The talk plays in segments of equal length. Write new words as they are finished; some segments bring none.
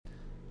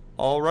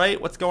All right,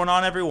 what's going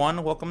on,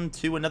 everyone? Welcome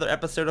to another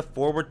episode of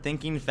Forward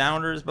Thinking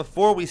Founders.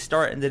 Before we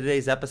start into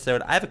today's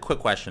episode, I have a quick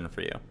question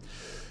for you.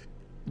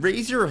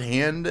 Raise your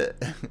hand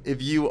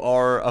if you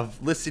are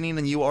listening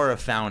and you are a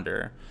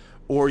founder,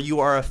 or you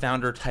are a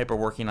founder type or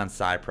working on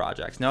side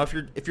projects. Now, if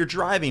you're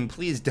driving,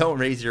 please don't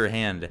raise your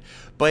hand.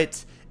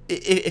 But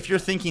if you're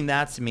thinking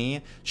that's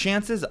me,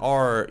 chances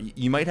are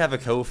you might have a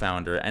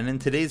co-founder, and in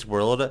today's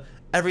world,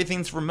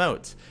 everything's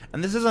remote.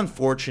 And this is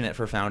unfortunate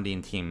for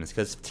founding teams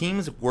because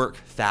teams work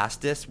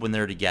fastest when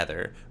they're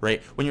together,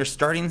 right? When you're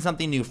starting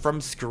something new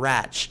from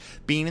scratch,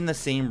 being in the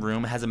same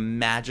room has a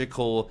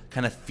magical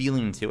kind of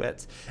feeling to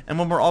it. And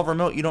when we're all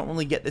remote, you don't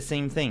really get the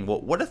same thing. Well,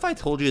 what if I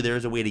told you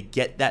there's a way to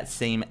get that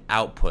same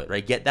output,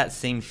 right? Get that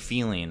same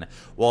feeling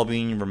while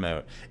being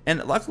remote?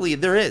 And luckily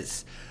there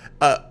is.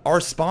 Our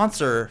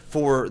sponsor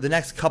for the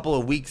next couple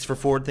of weeks for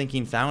Forward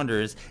Thinking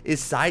Founders is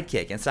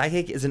Sidekick. And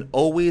Sidekick is an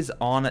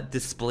always-on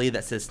display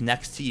that sits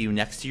next to you,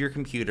 next to your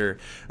computer.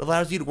 It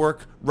allows you to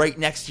work right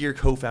next to your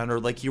co-founder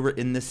like you were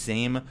in the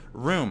same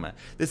room.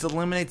 This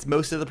eliminates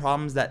most of the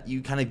problems that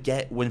you kind of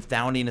get when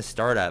founding a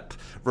startup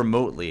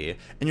remotely.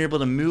 And you're able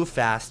to move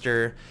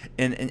faster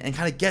and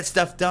kind of get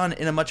stuff done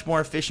in a much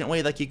more efficient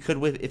way like you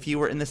could if you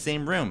were in the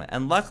same room.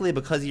 And luckily,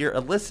 because you're a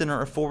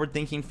listener of Forward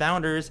Thinking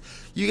Founders,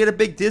 you get a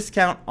big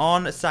discount on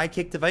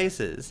Sidekick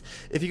devices.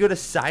 If you go to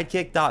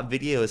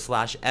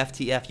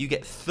sidekick.video/FTF, you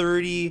get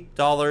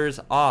 $30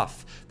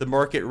 off. The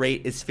market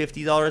rate is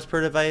 $50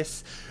 per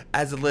device.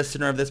 As a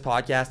listener of this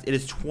podcast, it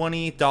is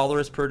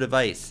 $20 per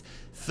device.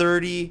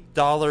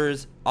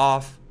 $30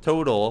 off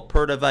total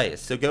per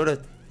device. So go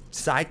to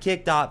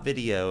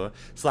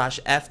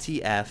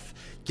sidekick.video/FTF,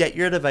 get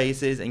your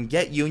devices, and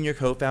get you and your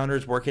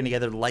co-founders working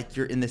together like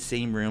you're in the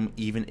same room,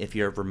 even if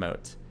you're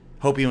remote.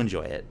 Hope you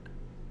enjoy it.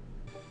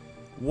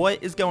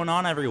 What is going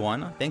on,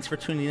 everyone? Thanks for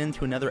tuning in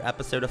to another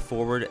episode of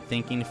Forward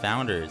Thinking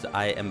Founders.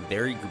 I am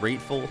very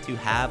grateful to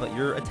have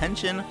your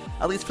attention,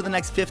 at least for the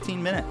next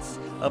 15 minutes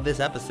of this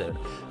episode.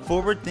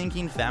 Forward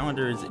Thinking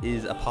Founders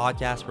is a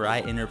podcast where I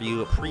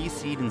interview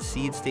pre-seed and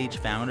seed stage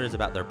founders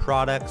about their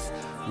products,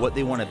 what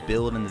they want to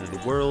build into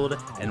the world,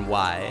 and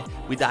why.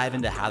 We dive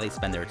into how they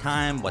spend their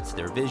time, what's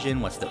their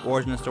vision, what's their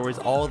origin stories,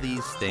 all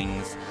these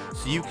things,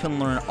 so you can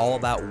learn all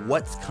about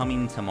what's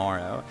coming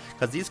tomorrow.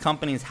 Because these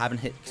companies haven't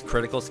hit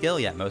critical scale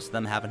yet. Most of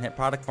them haven't hit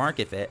product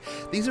market fit.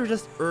 These are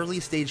just early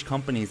stage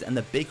companies, and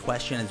the big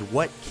question is,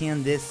 what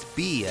can this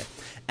be?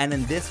 And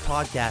in this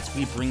podcast,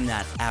 we bring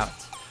that out.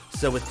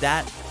 So with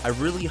that, I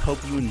really hope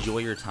you enjoy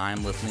your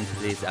time listening to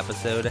today's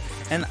episode.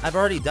 And I've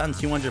already done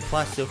 200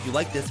 plus, so if you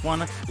like this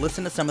one,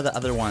 listen to some of the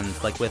other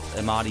ones, like with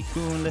Imadi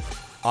Kund,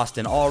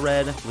 Austin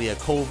Allred, Leah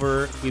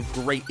Culver. We have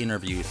great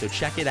interviews, so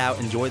check it out,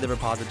 enjoy the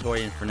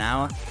repository, and for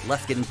now,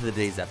 let's get into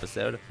today's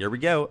episode. Here we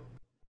go.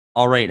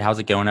 All right, how's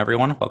it going,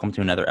 everyone? Welcome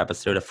to another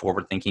episode of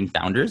Forward Thinking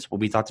Founders, where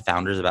we talk to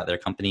founders about their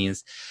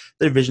companies,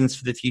 their visions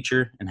for the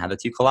future, and how the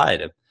two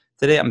collide.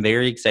 Today, I'm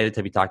very excited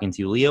to be talking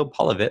to Leo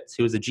Polovets,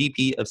 who is a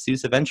GP of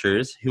Susa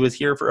Ventures, who is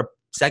here for a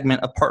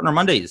segment of Partner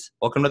Mondays.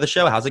 Welcome to the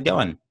show. How's it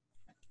going?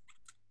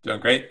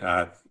 Doing great.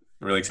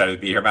 Really excited to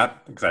be here,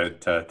 Matt.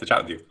 Excited to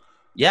chat with you.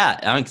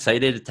 Yeah, I'm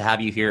excited to have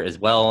you here as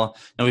well.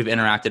 And we've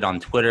interacted on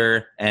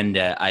Twitter, and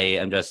I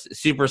am just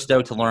super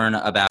stoked to learn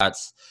about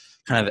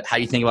kind of how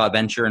you think about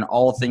venture and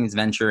all things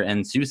venture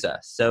and Susa.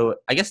 So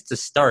I guess to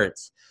start,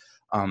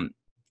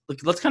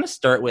 let's kind of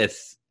start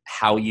with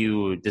how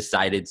you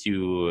decided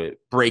to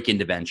break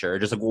into venture,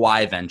 just like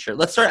why venture.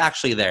 Let's start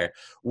actually there.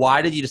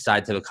 Why did you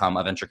decide to become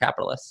a venture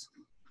capitalist?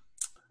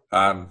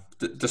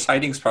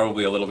 Deciding is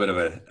probably a little bit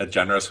of a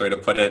generous way to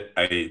put it.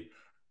 I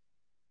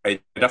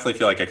definitely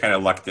feel like I kind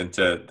of lucked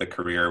into the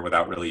career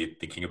without really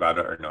thinking about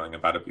it or knowing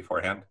about it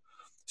beforehand.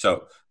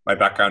 So my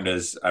background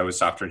is I was a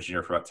software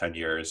engineer for about 10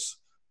 years.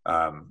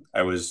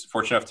 I was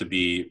fortunate enough to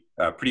be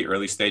pretty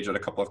early stage at a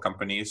couple of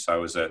companies. So I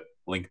was at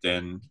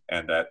LinkedIn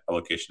and at a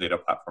location data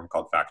platform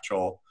called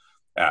Factual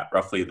at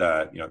roughly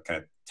the kind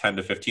of 10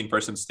 to 15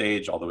 person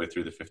stage all the way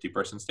through the 50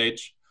 person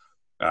stage.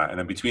 And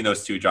then between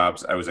those two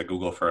jobs, I was at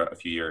Google for a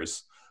few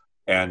years.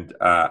 And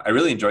I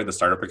really enjoyed the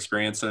startup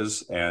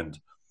experiences. And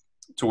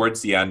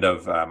towards the end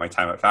of my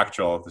time at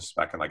Factual, this is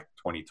back in like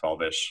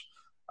 2012-ish,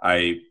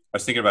 I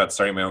was thinking about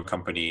starting my own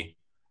company.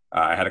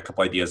 I had a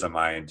couple ideas in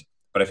mind,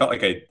 but I felt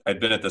like I'd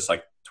been at this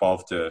like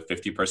 12 to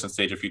 50 person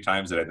stage a few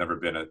times that I'd never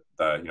been at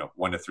the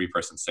 1 to 3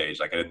 person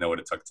stage. Like I didn't know what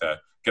it took to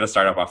get a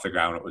startup off the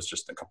ground. It was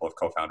just a couple of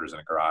co-founders in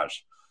a garage.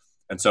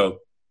 And so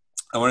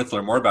I wanted to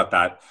learn more about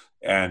that.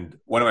 And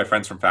one of my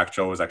friends from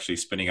Factual was actually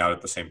spinning out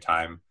at the same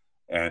time.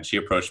 And she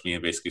approached me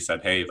and basically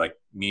said, hey, like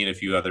me and a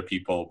few other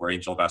people, we're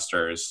angel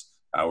investors.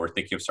 We're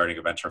thinking of starting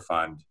a venture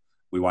fund.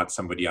 We want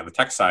somebody on the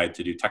tech side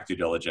to do tech due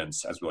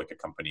diligence as we look at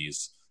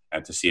companies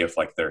and to see if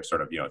like they're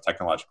sort of,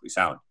 technologically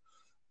sound.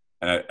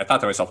 And I thought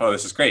to myself, oh,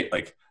 this is great.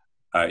 Like,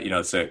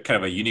 it's a kind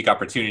of a unique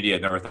opportunity.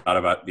 I'd never thought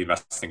about the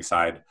investing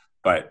side,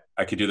 but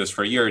I could do this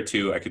for a year or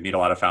two. I could meet a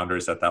lot of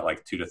founders at that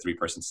like 2 to 3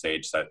 person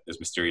stage that is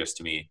mysterious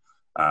to me.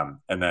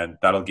 And then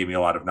that'll give me a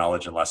lot of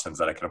knowledge and lessons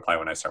that I can apply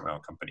when I start my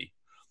own company.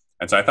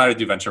 And so I thought I'd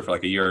do venture for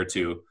like a year or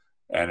two.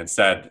 and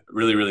instead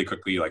really, really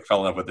quickly like fell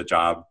in love with the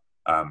job.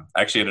 I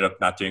actually ended up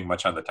not doing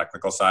much on the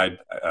technical side.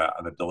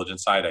 On the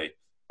diligence side,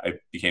 I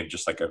became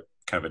just like a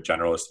kind of a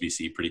generalist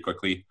VC pretty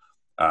quickly.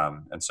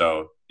 And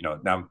so,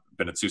 now I've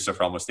been at Susa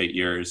for almost 8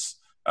 years.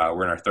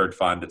 We're in our third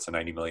fund. It's a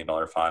 $90 million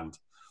fund.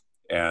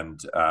 And,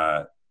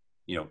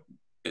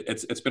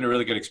 it's been a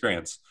really good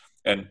experience.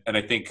 And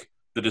I think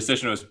the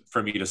decision was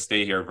for me to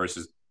stay here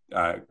versus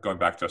going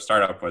back to a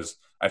startup was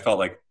I felt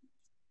like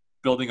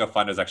building a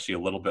fund is actually a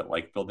little bit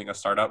like building a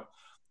startup.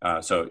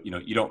 So,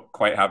 you don't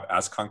quite have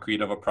as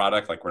concrete of a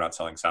product, like we're not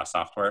selling SaaS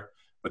software,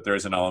 but there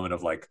is an element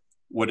of like,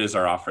 what is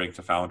our offering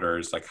to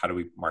founders? Like, how do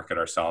we market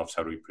ourselves?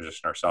 How do we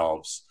position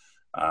ourselves?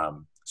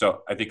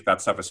 So I think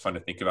that stuff is fun to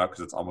think about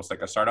because it's almost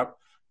like a startup.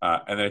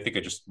 And then I think I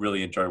just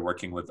really enjoy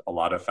working with a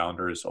lot of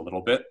founders a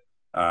little bit,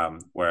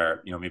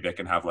 where, maybe I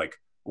can have like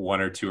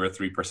 1 or 2 or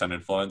 3%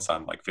 influence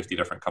on like 50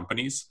 different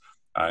companies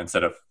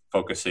instead of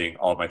focusing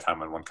all of my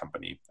time on one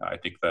company. I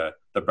think the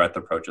breadth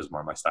approach is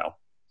more my style.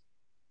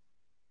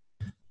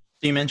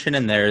 So you mentioned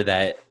in there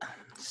that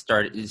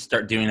start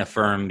doing a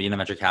firm, being a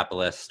venture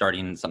capitalist,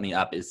 starting something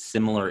up is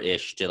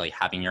similar-ish to like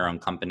having your own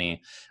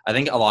company. I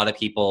think a lot of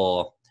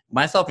people,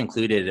 myself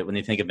included, when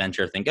they think of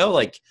venture, think, oh,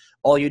 like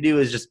all you do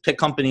is just pick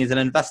companies and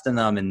invest in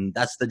them, and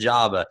that's the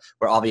job.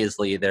 Where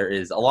obviously there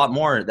is a lot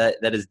more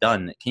that is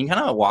done. Can you kind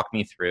of walk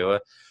me through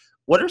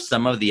what are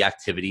some of the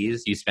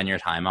activities you spend your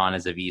time on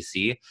as a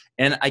VC?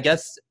 And I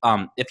guess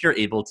if you're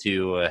able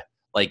to,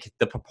 like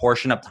the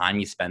proportion of time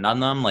you spend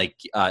on them, like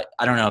I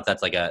don't know if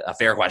that's like a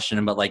fair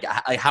question, but like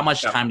how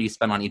much time do you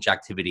spend on each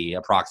activity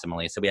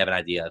approximately, so we have an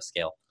idea of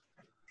scale?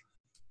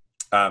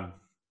 So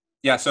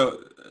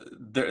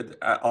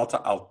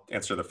I'll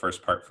answer the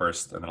first part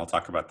first, and then I'll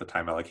talk about the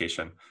time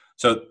allocation.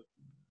 So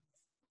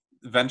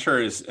venture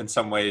is in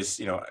some ways,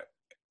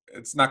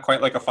 it's not quite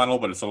like a funnel,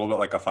 but it's a little bit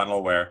like a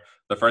funnel where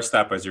the first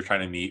step is you're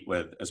trying to meet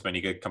with as many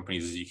good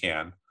companies as you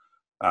can.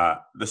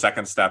 The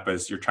second step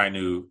is you're trying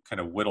to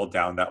kind of whittle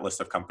down that list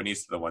of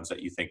companies to the ones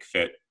that you think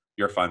fit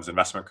your fund's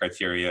investment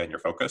criteria and your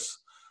focus.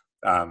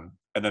 And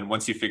then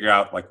once you figure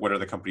out like what are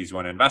the companies you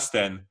want to invest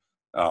in,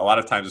 a lot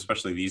of times,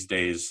 especially these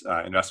days,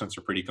 investments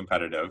are pretty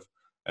competitive.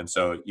 And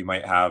so you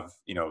might have,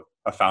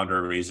 a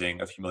founder raising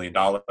a few $1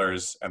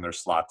 million and there's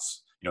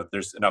slots,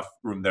 there's enough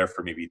room there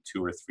for maybe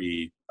 2 or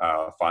 3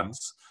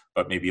 funds,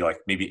 but maybe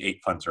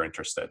 8 funds are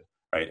interested,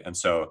 right? And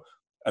so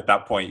at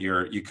that point,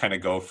 you kind of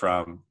go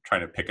from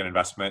trying to pick an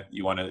investment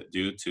you want to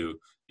do to,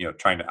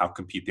 trying to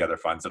outcompete the other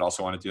funds that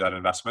also want to do that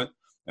investment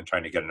and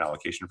trying to get an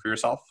allocation for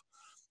yourself.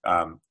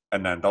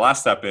 And then the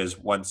last step is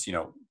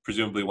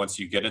presumably once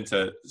you get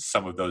into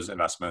some of those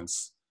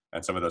investments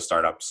and some of those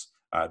startups,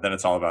 then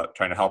it's all about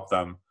trying to help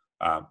them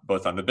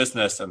both on the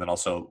business and then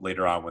also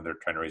later on when they're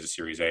trying to raise a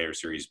Series A or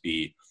Series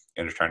B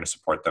and you're trying to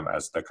support them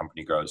as the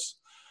company grows.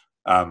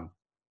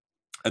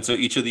 And so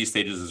each of these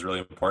stages is really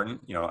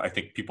important. I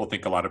think people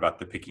think a lot about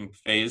the picking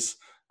phase,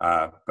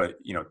 but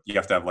you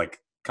have to have like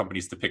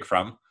companies to pick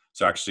from.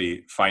 So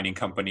actually finding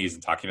companies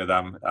and talking to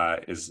them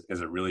is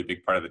a really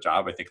big part of the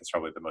job. I think it's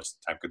probably the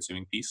most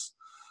time-consuming piece.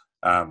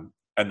 And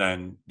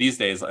then these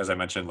days, as I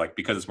mentioned, like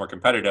because it's more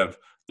competitive,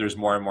 there's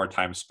more and more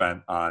time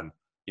spent on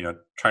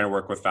trying to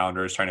work with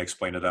founders, trying to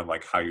explain to them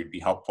like how you'd be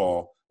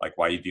helpful, like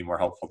why you'd be more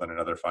helpful than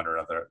another fund or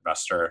another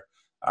investor.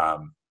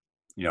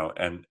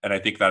 And I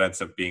think that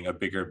ends up being a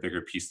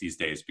bigger piece these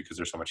days because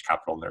there's so much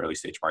capital in the early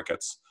stage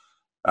markets.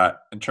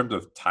 In terms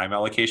of time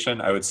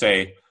allocation, I would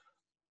say,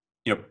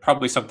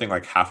 probably something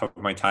like half of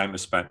my time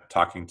is spent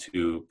talking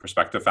to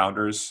prospective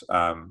founders,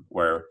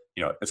 where,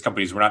 it's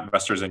companies we're not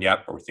investors in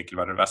yet, but we're thinking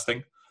about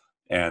investing.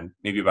 And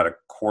maybe about a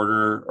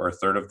quarter or a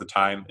third of the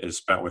time is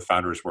spent with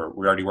founders where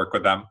we already work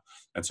with them.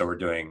 And so we're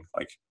doing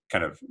like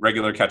kind of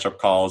regular catch-up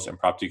calls,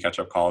 impromptu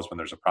catch-up calls when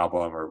there's a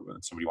problem or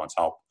when somebody wants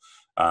help.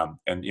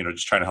 And,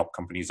 just trying to help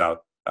companies out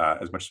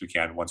as much as we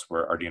can once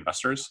we're already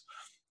investors.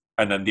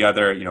 And then the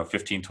other,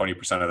 15,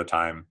 20% of the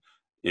time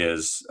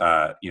is,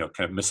 kind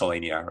of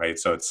miscellanea, right?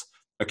 So it's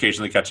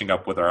occasionally catching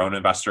up with our own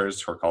investors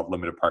who are called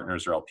limited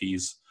partners or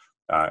LPs.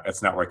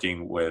 It's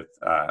networking with,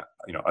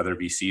 other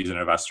VCs and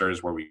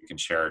investors where we can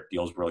share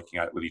deals we're looking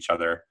at with each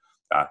other.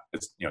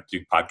 It's,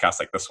 doing podcasts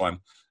like this one.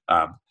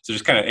 So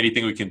just kind of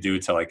anything we can do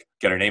to like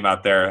get our name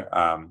out there,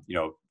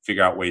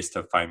 figure out ways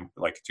to find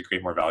to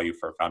create more value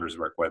for founders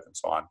we work with and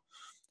so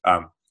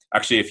on.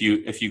 Actually,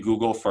 if you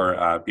Google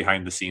for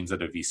behind the scenes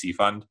at a VC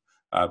fund,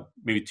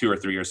 maybe 2 or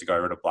 3 years ago, I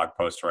wrote a blog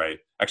post where I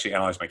actually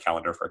analyzed my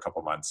calendar for a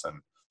couple months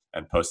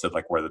and posted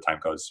like where the time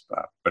goes,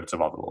 but it's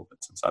evolved a little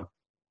bit since then.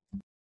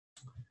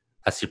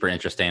 That's super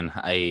interesting.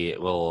 I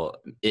will,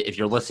 if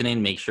you're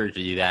listening, make sure to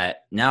do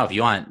that now if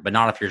you want, but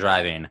not if you're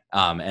driving.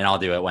 And I'll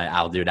do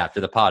it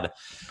after the pod.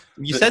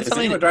 You said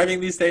something about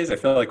driving these days. I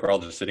feel like we're all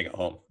just sitting at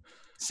home.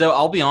 So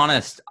I'll be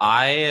honest.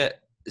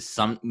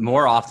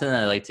 More often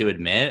than I like to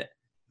admit,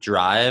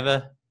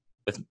 drive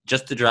with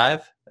just to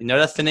drive, no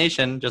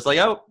destination, just like,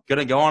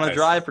 gonna go on a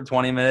drive for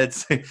 20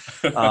 minutes,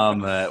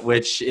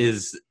 which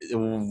is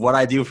what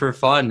I do for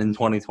fun in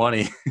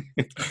 2020.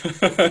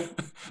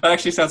 That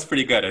actually sounds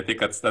pretty good. I think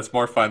that's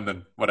more fun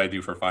than what I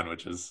do for fun,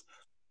 which is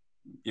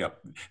you know,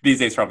 these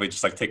days probably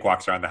just like take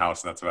walks around the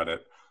house and that's about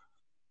it.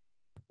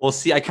 Well,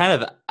 see, I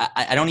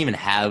don't even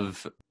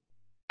have,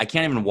 I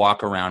can't even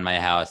walk around my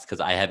house because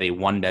I have a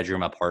 1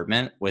 bedroom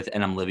apartment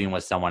and I'm living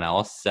with someone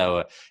else.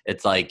 So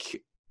it's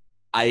like,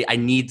 I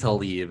need to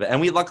leave.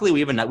 And luckily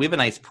we have a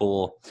nice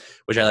pool,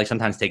 which I like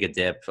sometimes take a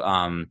dip.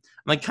 I'm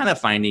like kind of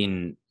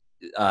finding,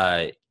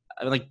 uh,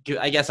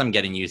 I guess I'm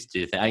getting used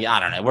to things. I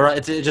don't know.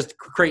 It's just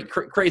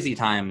crazy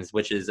times,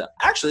 which is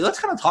actually, let's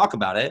kind of talk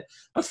about it.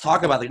 Let's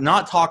talk about, like,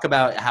 not talk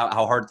about how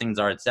hard things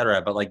are,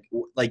 etc. But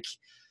like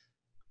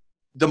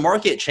the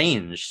market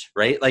changed,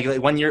 right? Like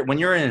when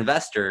you're an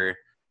investor,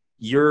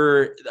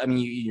 you're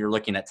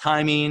looking at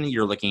timing,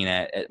 you're looking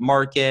at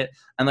market,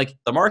 and like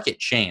the market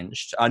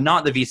changed.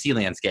 Not the VC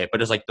landscape, but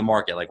just like the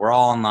market. Like we're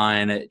all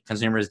online,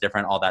 consumer is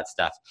different, all that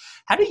stuff.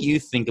 How do you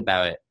think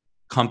about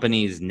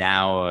companies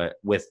now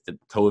with the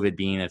COVID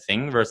being a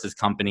thing versus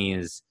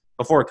companies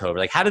before COVID?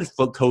 Like how did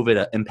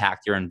COVID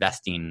impact your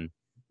investing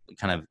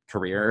kind of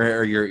career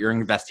or your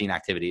investing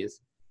activities?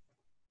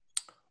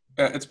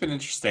 It's been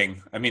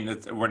interesting. I mean,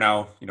 we're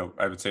now,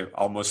 I would say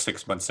almost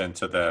 6 months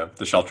into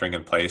the sheltering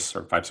in place,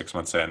 or 5, 6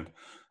 months in.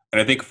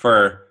 And I think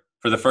for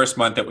the first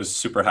month, it was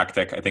super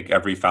hectic. I think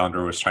every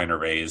founder was trying to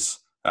raise,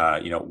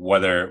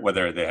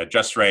 whether they had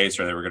just raised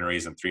or they were going to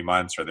raise in 3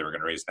 months or they were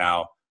going to raise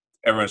now.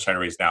 Everyone's trying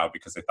to raise now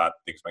because they thought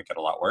things might get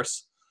a lot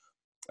worse.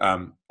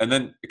 And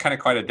then it kind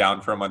of quieted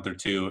down for a month or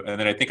two. And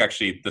then I think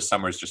actually the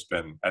summer's just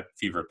been at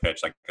fever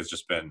pitch, like it's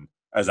just been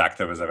as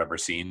active as I've ever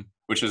seen,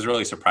 which has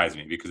really surprised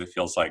me because it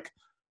feels like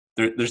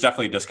there's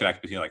definitely a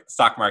disconnect between like the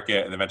stock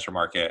market and the venture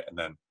market and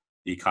then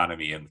the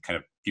economy and kind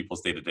of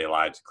people's day-to-day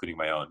lives, including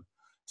my own.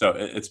 So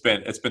it's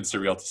been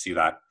surreal to see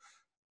that.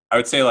 I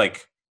would say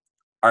like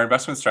our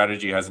investment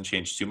strategy hasn't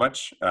changed too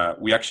much.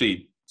 We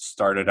actually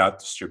started out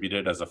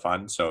distributed as a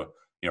fund. So,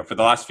 for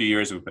the last few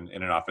years, we've been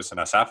in an office in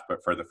SF,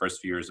 but for the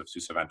first few years of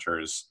Susa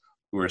Ventures,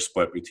 we were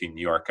split between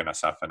New York and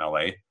SF and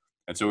LA.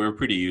 And so we were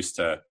pretty used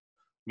to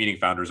meeting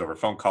founders over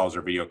phone calls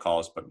or video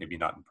calls, but maybe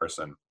not in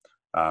person.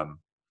 Um,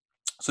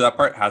 so that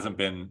part hasn't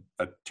been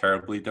a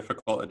terribly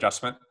difficult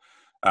adjustment.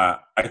 I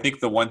think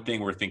the one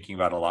thing we're thinking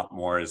about a lot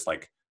more is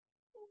like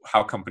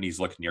how companies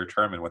look near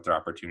term and what their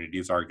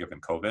opportunities are given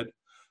COVID.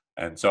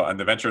 And so on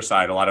the venture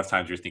side, a lot of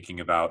times you're thinking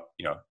about,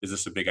 is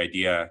this a big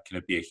idea? Can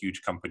it be a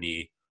huge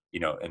company,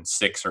 in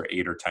 6 or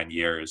 8 or 10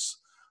 years?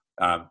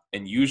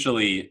 And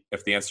usually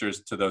if the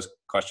answers to those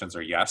questions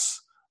are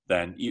yes,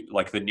 then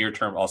like the near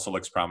term also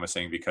looks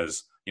promising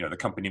because, the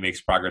company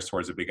makes progress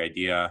towards a big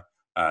idea.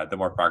 The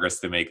more progress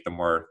they make, the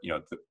more,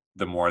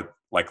 the more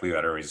likely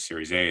that it is a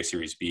Series A, a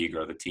Series B,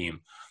 grow the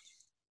team.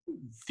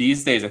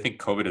 These days, I think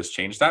COVID has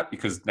changed that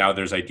because now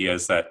there's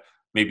ideas that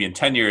maybe in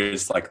 10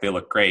 years, like they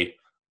look great,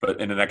 but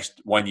in the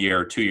next 1 year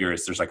or 2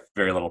 years, there's like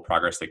very little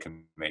progress they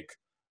can make,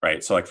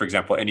 right? So like, for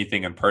example,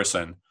 anything in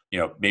person,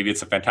 maybe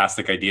it's a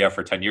fantastic idea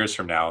for 10 years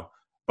from now,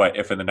 but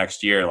if in the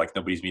next year, like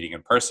nobody's meeting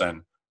in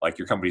person, like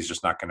your company's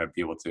just not going to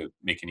be able to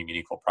make any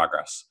meaningful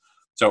progress.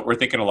 So we're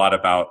thinking a lot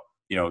about,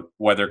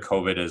 whether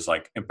COVID is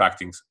like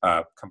impacting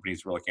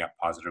companies we're looking at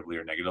positively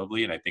or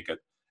negatively. And I think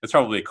it's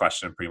probably a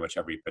question in pretty much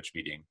every pitch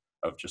meeting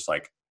of just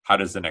like, how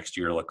does the next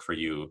year look for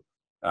you?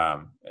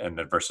 And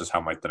then versus how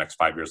might the next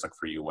 5 years look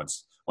for you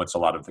once a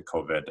lot of the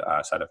COVID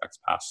side effects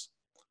pass.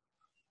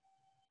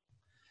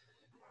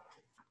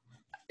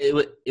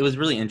 It was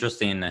really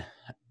interesting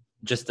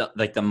just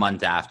like the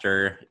month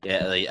after,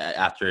 like,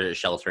 after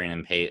sheltering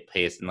in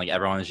place, and like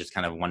everyone was just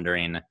kind of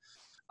wondering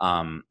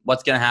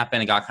what's going to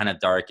happen. It got kind of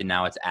dark and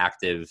now it's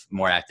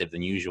more active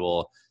than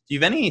usual. Do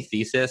you have any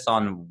thesis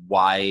on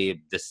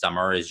why this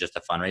summer is just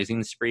a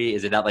fundraising spree?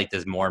 Is it that like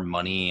there's more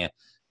money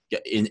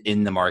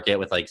in the market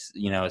with like,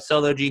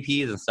 solo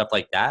GPs and stuff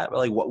like that? But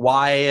like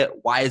why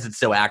is it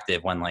so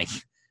active when like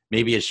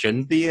maybe it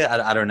shouldn't be?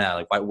 I don't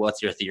know. Like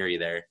what's your theory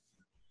there?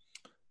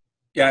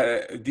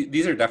 Yeah,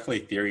 these are definitely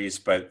theories,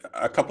 but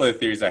a couple of the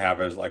theories I have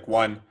is like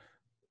one,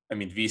 I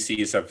mean,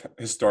 VCs have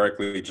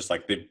historically just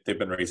like they've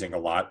been raising a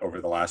lot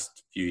over the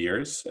last few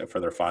years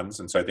for their funds,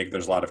 and so I think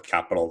there's a lot of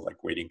capital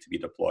like waiting to be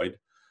deployed.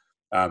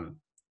 And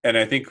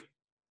I think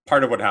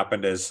part of what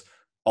happened is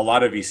a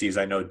lot of VCs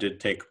I know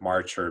did take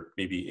March or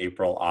maybe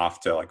April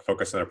off to like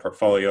focus on their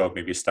portfolio,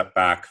 maybe step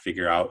back,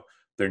 figure out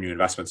their new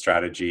investment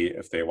strategy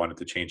if they wanted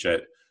to change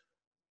it.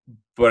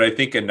 But I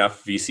think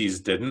enough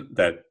VCs didn't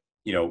that,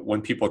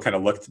 when people kind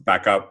of looked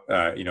back up,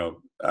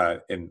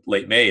 in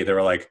late May, they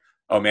were like,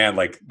 oh man,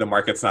 like the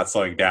market's not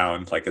slowing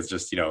down. Like it's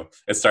just,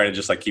 it's starting to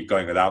just like keep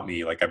going without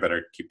me. Like I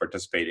better keep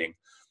participating.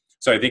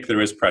 So I think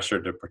there is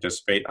pressure to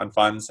participate on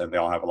funds and they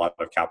all have a lot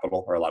of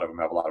capital, or a lot of them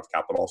have a lot of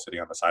capital sitting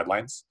on the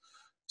sidelines.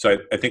 So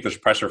I think there's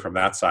pressure from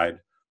that side.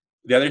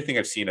 The other thing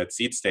I've seen at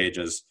seed stage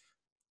is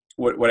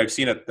what I've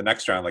seen at the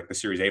next round, like the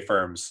Series A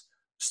firms,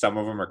 some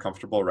of them are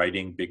comfortable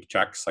writing big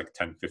checks, like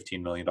 $10,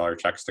 $15 million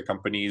checks to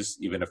companies,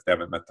 even if they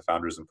haven't met the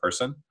founders in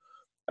person.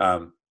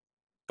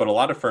 But a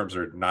lot of firms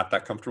are not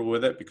that comfortable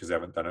with it because they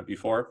haven't done it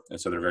before.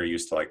 And so they're very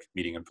used to like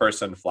meeting in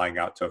person, flying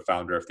out to a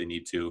founder if they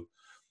need to.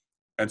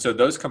 And so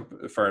those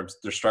firms,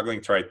 they're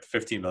struggling to write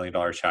 $15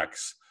 million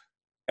checks.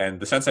 And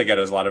the sense I get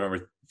is a lot of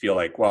them feel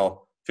like,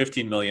 well,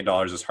 $15 million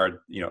is hard,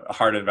 a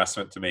hard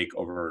investment to make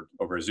over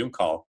a Zoom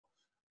call.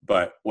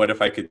 But what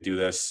if I could do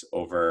this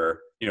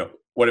over,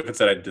 what if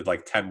instead I did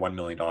like 10 $1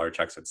 million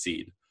checks at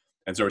seed?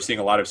 And so we're seeing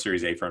a lot of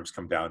Series A firms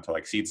come down to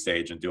like seed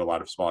stage and do a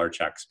lot of smaller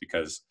checks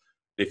because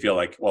they feel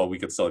like, well, we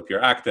could still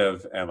appear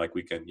active and like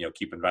we can,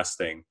 keep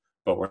investing,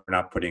 but we're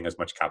not putting as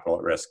much capital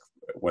at risk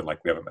when like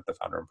we haven't met the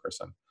founder in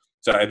person.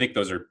 So I think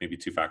those are maybe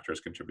two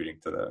factors contributing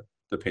to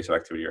the pace of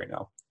activity right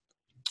now.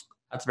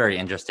 That's very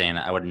interesting.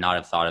 I would not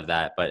have thought of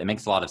that, but it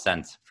makes a lot of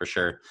sense for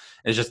sure.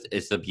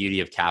 It's the beauty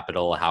of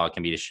capital, how it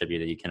can be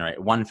distributed. You can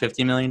write one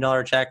 $50 million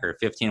check or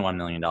 15 $1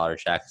 million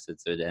checks.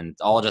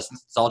 It's all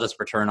just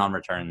return on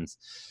returns.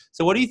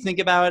 So what do you think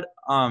about,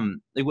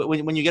 like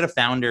when you get a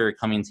founder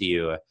coming to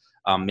you,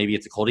 maybe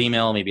it's a cold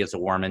email, maybe it's a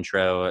warm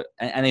intro,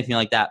 anything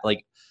like that.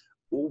 Like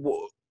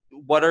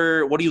what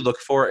do you look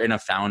for in a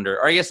founder?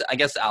 Or I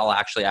guess I'll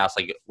actually ask,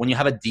 like, when you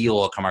have a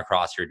deal come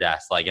across your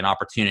desk, like an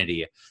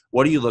opportunity,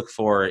 what do you look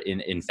for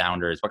in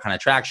founders? What kind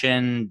of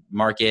traction,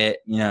 market,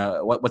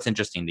 what's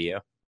interesting to you?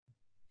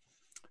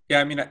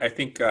 Yeah, I mean, I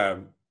think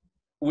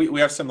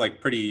we have some like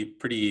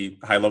pretty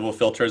high level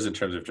filters in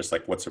terms of just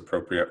like what's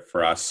appropriate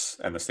for us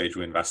and the stage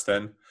we invest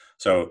in.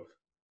 So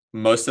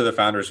most of the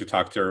founders we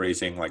talk to are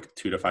raising like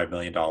 $2 to $5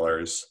 million.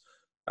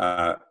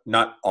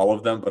 Not all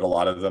of them, but a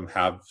lot of them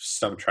have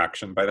some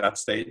traction by that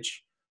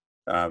stage.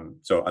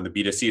 So on the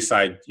B2C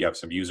side, you have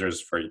some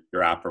users for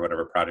your app or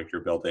whatever product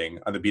you're building.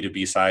 On the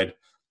B2B side,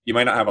 you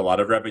might not have a lot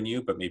of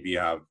revenue, but maybe you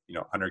have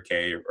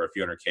 100K or a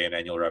few 100K in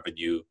annual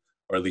revenue,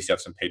 or at least you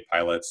have some paid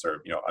pilots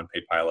or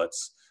unpaid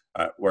pilots,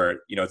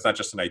 where it's not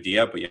just an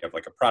idea, but you have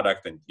like a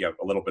product and you have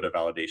a little bit of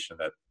validation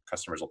that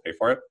customers will pay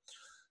for it.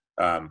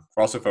 We're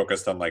also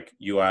focused on like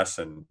US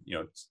and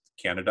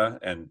Canada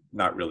and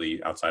not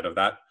really outside of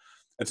that.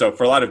 And so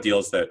for a lot of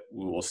deals that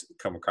we will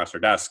come across our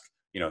desk,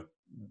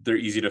 they're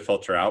easy to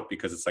filter out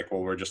because it's like, well,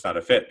 we're just not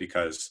a fit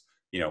because,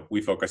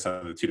 we focus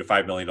on the $2 to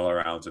 $5 million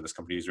rounds and this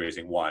company is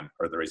raising 1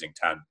 or they're raising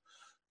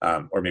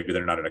 10, or maybe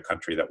they're not in a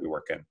country that we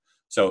work in.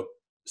 So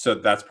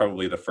that's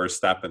probably the first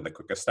step and the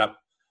quickest step.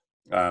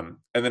 And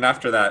then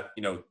after that,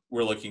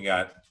 we're looking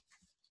at,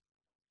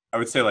 I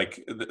would say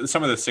like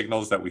some of the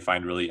signals that we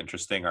find really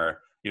interesting are,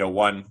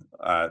 one,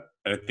 and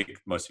I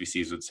think most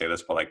VCs would say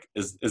this, but like,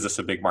 is this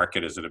a big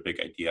market? Is it a big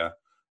idea?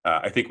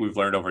 I think we've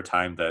learned over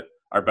time that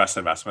our best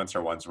investments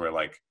are ones where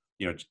like,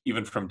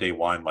 even from day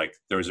one, like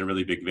there was a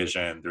really big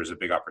vision, there's a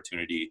big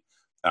opportunity.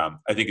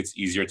 I think it's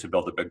easier to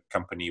build a big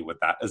company with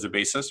that as a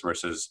basis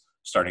versus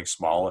starting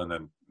small and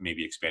then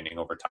maybe expanding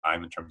over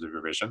time in terms of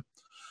your vision.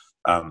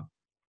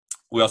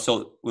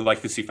 We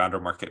like to see founder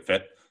market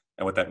fit.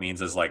 And what that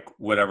means is like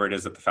whatever it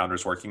is that the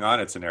founder's working on,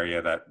 it's an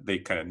area that they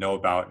kind of know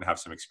about and have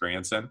some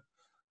experience in.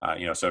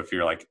 So if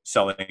you're like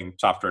selling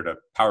software to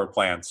power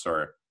plants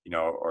or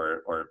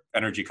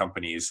energy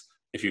companies,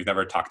 if you've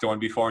never talked to one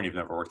before and you've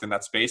never worked in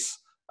that space,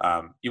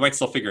 you might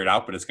still figure it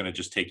out, but it's going to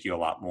just take you a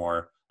lot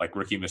more like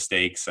rookie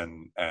mistakes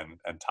and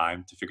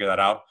time to figure that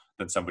out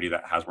than somebody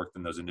that has worked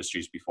in those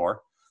industries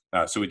before.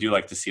 So we do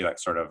like to see that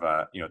sort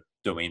of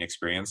domain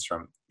experience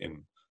from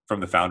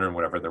the founder and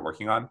whatever they're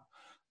working on.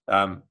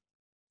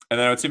 And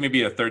then I would say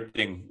maybe a third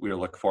thing we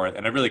look for,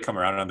 and I've really come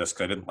around on this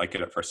because I didn't like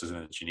it at first as an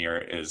engineer,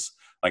 is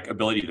like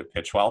ability to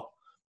pitch well.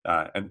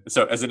 And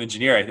so as an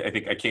engineer, I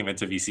think I came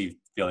into VC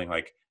feeling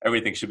like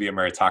everything should be a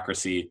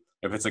meritocracy.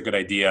 If it's a good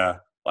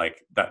idea,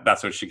 like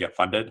that's what should get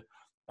funded.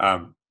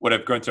 What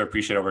I've grown to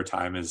appreciate over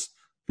time is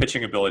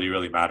pitching ability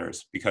really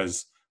matters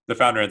because the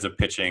founder ends up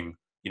pitching,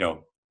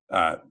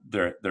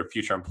 their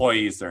future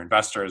employees, their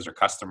investors, their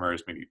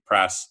customers, maybe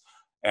press,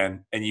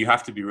 and you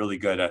have to be really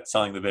good at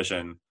selling the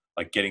vision,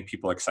 like getting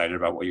people excited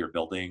about what you're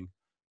building,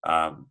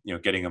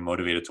 getting them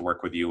motivated to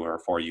work with you or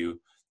for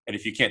you. And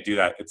if you can't do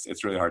that,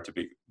 it's really hard to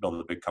build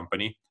a big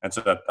company. And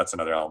so that's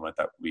another element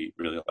that we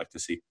really like to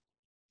see.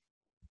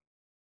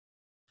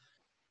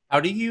 How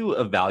do you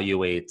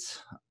evaluate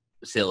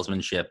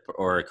salesmanship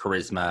or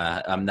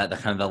charisma? That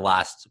kind of the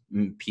last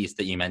piece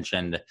that you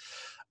mentioned.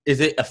 Is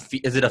it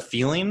a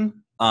feeling,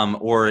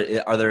 or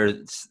are there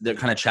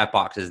kind of check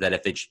boxes that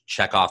if they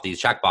check off these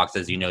check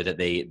boxes,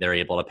 that they're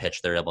able to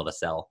pitch, they're able to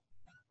sell?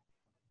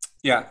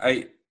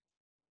 Yeah,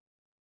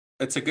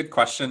 it's a good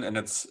question, and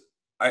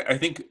I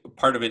think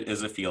part of it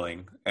is a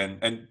feeling,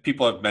 and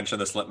people have mentioned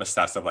this litmus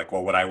test of like,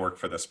 well, would I work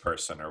for this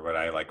person, or would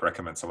I like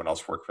recommend someone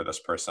else work for this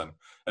person?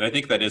 And I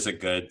think that is a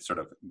good sort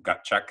of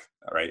gut check,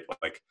 right?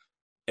 Like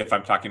if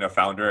I'm talking to a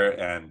founder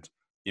and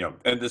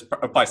and this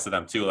applies to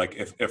them too. Like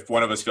if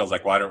one of us feels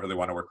like, well, I don't really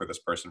want to work with this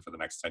person for the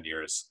next 10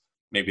 years,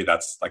 maybe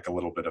that's like a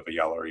little bit of a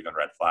yellow or even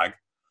red flag.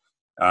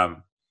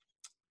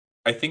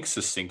 I think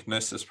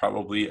succinctness is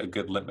probably a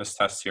good litmus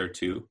test here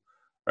too,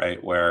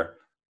 right? Where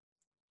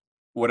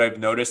what I've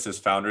noticed is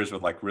founders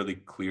with like really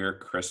clear,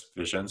 crisp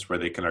visions where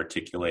they can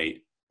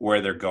articulate where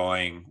they're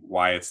going,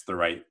 why it's the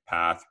right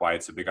path, why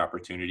it's a big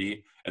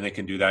opportunity, and they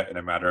can do that in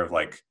a matter of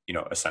like,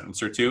 a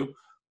sentence or two.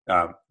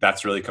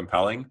 That's really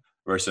compelling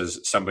versus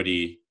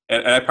somebody,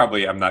 and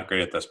I'm not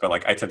great at this, but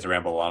like I tend to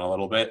ramble on a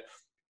little bit.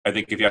 I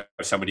think if you have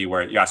somebody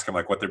where you ask them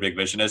like what their big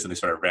vision is and they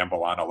sort of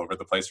ramble on all over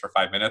the place for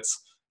 5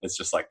 minutes, it's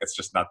just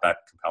not that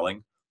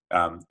compelling.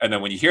 And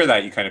then when you hear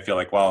that, you kind of feel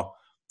like, well,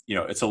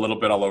 it's a little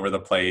bit all over the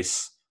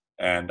place.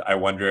 And I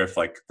wonder if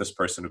like this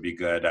person would be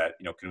good at,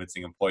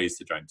 convincing employees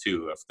to join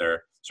too, if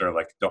they're sort of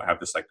like don't have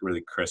this like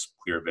really crisp,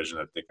 clear vision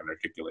that they can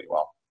articulate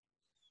well.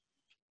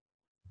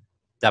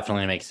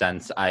 Definitely makes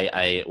sense.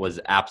 I was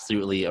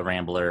absolutely a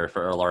rambler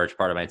for a large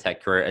part of my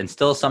tech career, and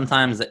still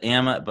sometimes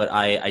am. But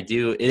I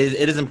do.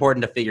 It is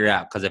important to figure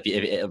out, because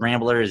if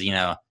ramblers,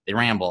 they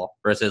ramble,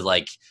 versus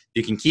like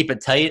you can keep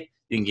it tight.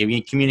 You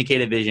can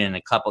communicate a vision in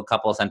a couple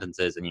of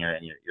sentences, and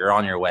you're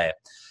on your way.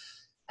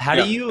 How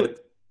do you?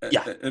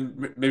 Yeah. And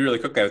maybe really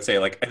quickly, I would say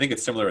like I think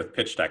it's similar with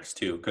pitch decks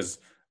too, because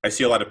I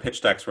see a lot of pitch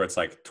decks where it's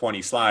like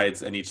 20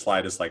 slides, and each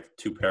slide is like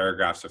 2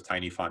 paragraphs of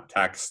tiny font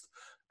text,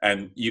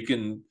 and you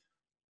can.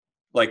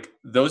 Like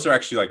those are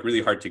actually like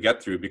really hard to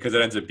get through, because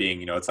it ends up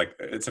being,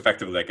 it's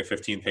effectively like a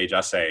 15-page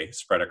essay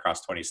spread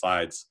across 20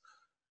 slides.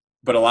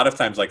 But a lot of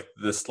times like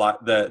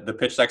the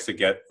pitch decks to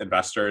get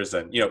investors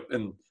and,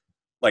 and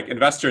like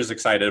investors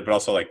excited, but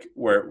also like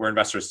where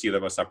investors see the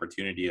most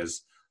opportunity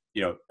is,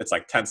 it's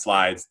like 10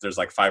 slides. There's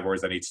like 5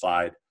 words on each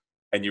slide,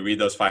 and you read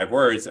those 5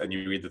 words and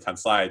you read the 10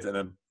 slides, and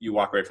then you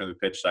walk away from the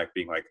pitch deck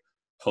being like,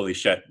 holy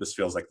shit, this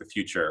feels like the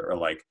future, or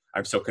like,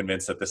 I'm so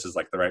convinced that this is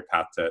like the right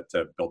path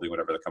to building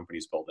whatever the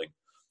company's building.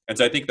 And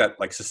so I think that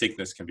like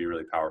succinctness can be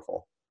really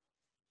powerful.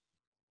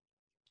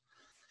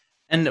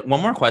 And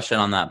one more question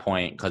on that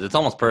point, because it's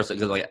almost personal,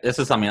 because like this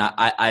is something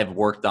I've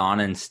worked on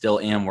and still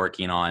am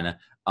working on.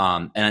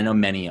 And I know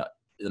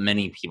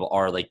many people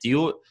are like, do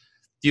you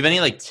have any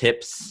like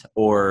tips,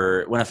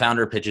 or when a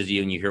founder pitches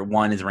you and you hear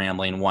one is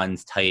rambling,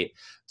 one's tight,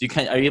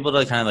 are you able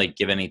to kind of like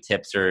give any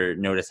tips or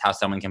notice how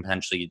someone can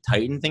potentially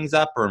tighten things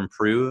up or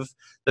improve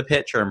the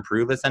pitch or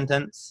improve a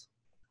sentence?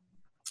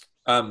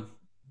 I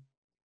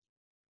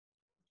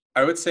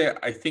would say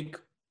I think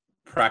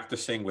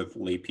practicing with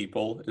lay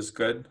people is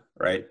good,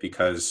 right?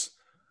 Because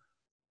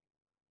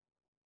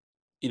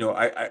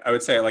I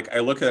would say like I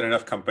look at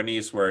enough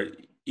companies where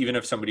even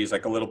if somebody's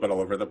like a little bit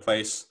all over the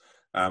place,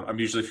 I'm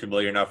usually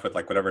familiar enough with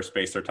like whatever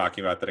space they're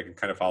talking about that I can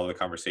kind of follow the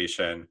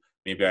conversation.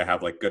 Maybe I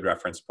have like good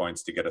reference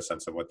points to get a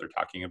sense of what they're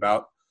talking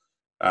about.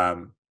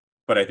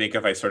 But I think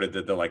if I sort of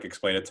did the like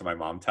explain it to my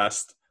mom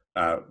test,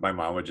 my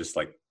mom would just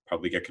like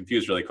probably get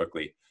confused really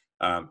quickly.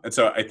 And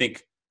so I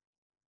think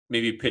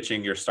maybe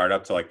pitching your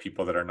startup to like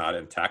people that are not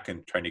in tech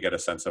and trying to get a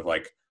sense of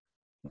like,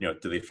 do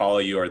they follow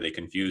you? Are they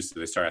confused? Do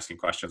they start asking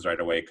questions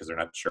right away because they're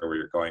not sure where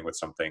you're going with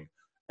something?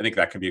 I think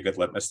that can be a good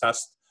litmus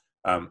test.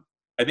 I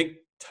think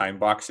time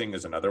boxing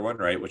is another one,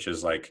 right? Which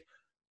is like,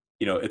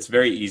 it's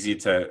very easy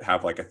to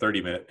have like a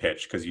 30-minute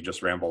pitch because you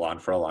just ramble on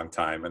for a long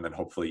time. And then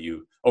hopefully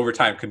you over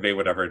time convey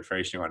whatever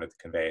information you wanted to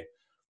convey.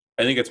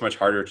 I think it's much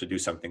harder to do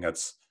something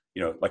that's,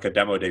 like a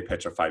demo day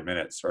pitch of 5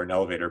 minutes or an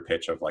elevator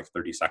pitch of like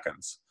 30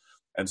 seconds.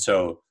 And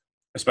so,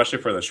 especially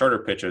for the shorter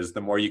pitches,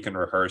 the more you can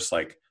rehearse,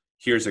 like,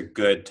 here's a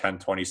good 10,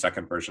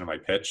 20-second version of my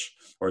pitch,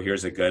 or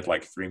here's a good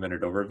like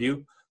 3-minute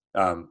overview.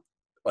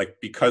 Like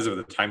because of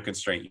the time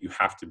constraint, you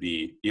have to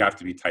be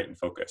tight and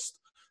focused.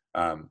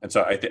 And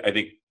so I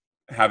think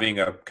having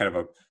a kind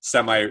of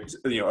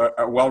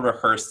a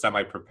well-rehearsed,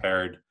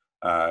 semi-prepared,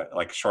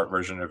 like short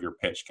version of your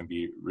pitch can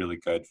be really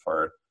good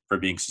for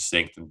being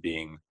succinct and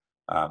being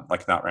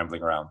like not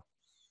rambling around.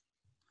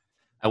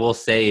 I will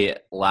say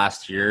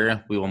last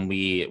year, when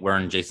we were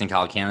in Jason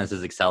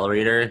Calacanis'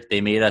 accelerator,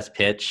 he made us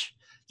pitch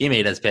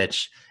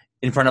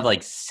in front of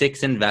like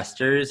 6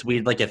 investors. We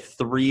had like a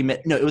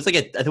 3-minute, no, it was like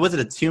a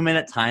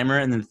 2-minute timer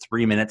and then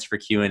 3 minutes for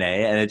Q&A.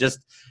 And it just,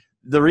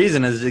 the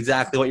reason is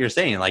exactly what you're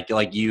saying. Like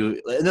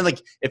you, and then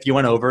like if you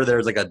went over, there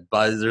was like a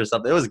buzz or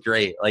something. It was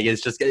great. Like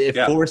it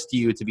forced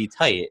you to be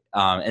tight.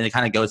 And it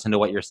kind of goes into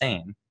what you're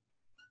saying.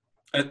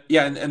 And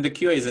the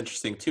QA is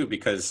interesting too,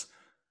 because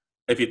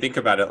if you think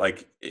about it,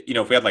 like,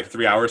 if we had like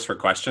 3 hours for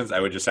questions, I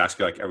would just ask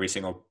you like every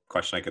single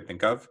question I could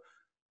think of.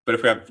 But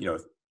if we have,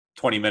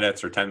 20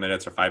 minutes or 10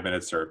 minutes or 5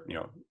 minutes or,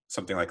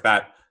 something like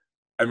that,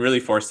 I'm really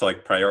forced to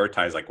like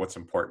prioritize like what's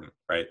important.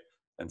 Right.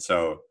 And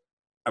so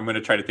I'm going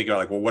to try to think about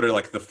like, well, what are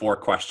like the 4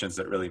 questions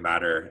that really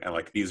matter? And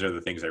like, these are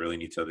the things I really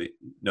need to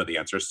know the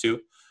answers to.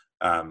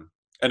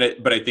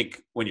 But I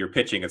think when you're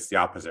pitching, it's the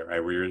opposite,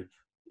 right? Where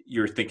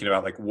you're thinking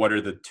about like, what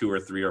are the 2 or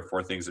 3 or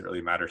 4 things that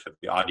really matter to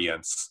the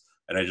audience?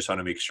 And I just want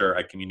to make sure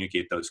I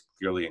communicate those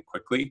clearly and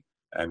quickly,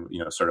 and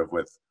sort of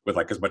with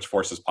like as much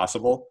force as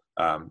possible.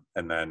 And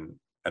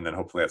then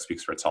hopefully that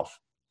speaks for itself.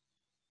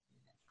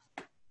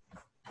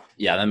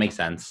 Yeah, that makes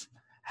sense.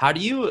 How do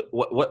you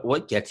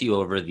what gets you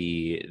over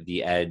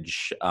the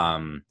edge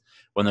when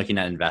looking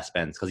at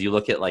investments? Because you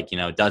look at like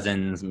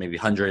dozens, maybe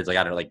hundreds. Like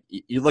I don't know, like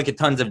you look at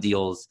tons of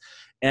deals,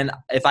 and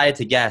if I had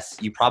to guess,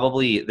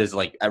 there's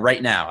like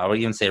right now, I would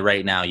even say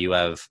right now you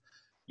have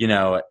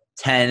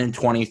 10,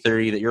 20,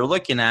 30 that you're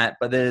looking at,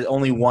 but there's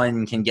only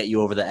one can get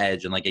you over the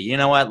edge and like, you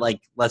know what, like,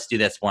 let's do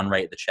this one,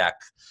 write the check.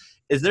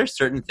 Is there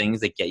certain things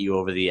that get you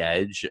over the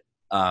edge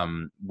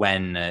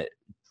when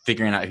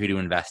figuring out who to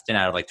invest in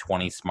out of like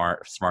 20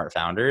 smart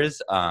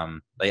founders.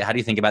 Like, how do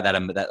you think about that?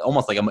 That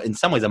almost like in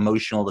some ways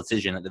emotional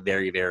decision at the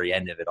very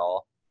end of it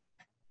all.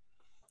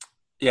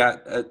 Yeah,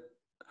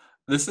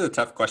 this is a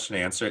tough question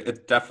to answer.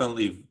 It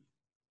definitely,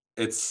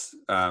 it's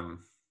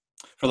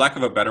for lack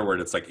of a better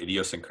word, it's like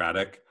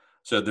idiosyncratic.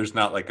 So there's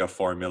not like a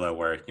formula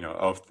where,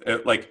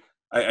 like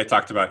I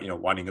talked about,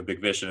 wanting a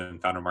big vision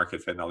and founder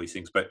market fit and all these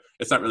things, but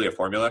it's not really a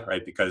formula,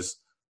 right? Because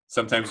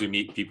sometimes we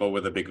meet people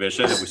with a big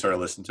vision and we sort of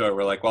listen to it.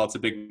 We're like, well, it's a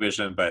big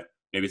vision, but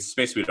maybe it's a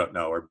space we don't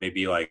know, or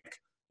maybe like,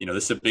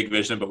 this is a big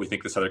vision, but we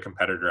think this other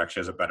competitor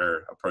actually has a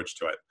better approach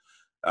to it.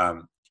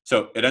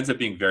 So it ends up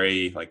being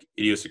very like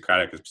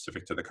idiosyncratic and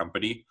specific to the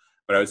company.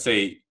 But I would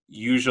say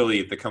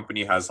usually the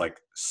company has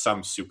like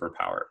some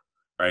superpower,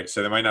 right?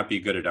 So they might not be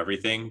good at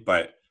everything,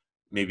 but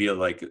maybe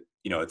like,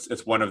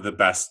 it's one of the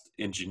best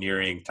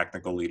engineering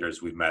technical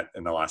leaders we've met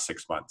in the last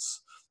 6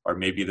 months. Or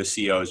maybe the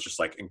CEO is just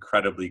like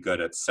incredibly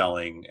good at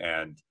selling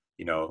and,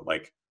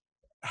 like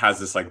has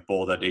this like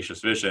bold,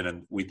 audacious vision.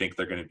 And we think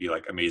they're going to be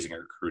like amazing at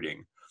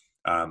recruiting.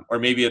 Or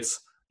maybe it's,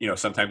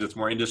 sometimes it's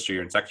more industry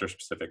or sector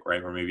specific,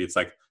 right? Or maybe it's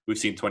like, we've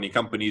seen 20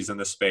 companies in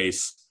this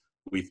space.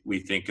 We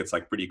think it's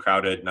like pretty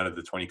crowded. None of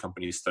the 20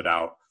 companies stood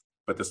out,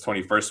 but this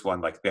 21st one,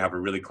 like they have a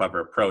really clever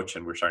approach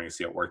and we're starting to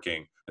see it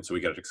working. And so we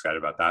get excited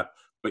about that.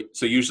 But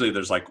so usually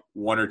there's like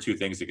one or two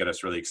things that get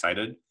us really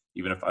excited,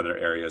 even if other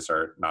areas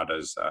are not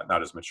as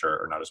mature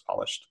or not as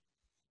polished.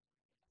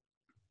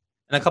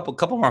 And a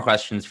couple more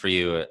questions for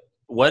you.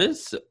 What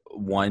is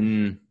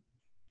one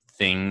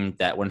thing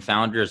that when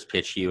founders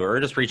pitch you or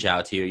just reach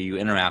out to you, you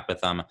interact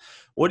with them,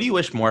 what do you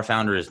wish more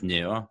founders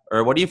knew?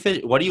 Or what do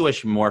you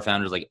wish more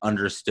founders like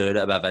understood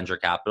about venture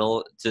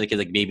capital to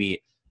like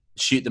maybe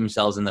shoot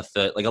themselves in the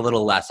foot like a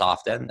little less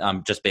often,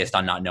 just based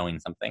on not knowing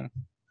something?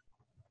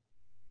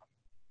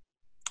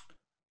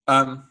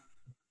 I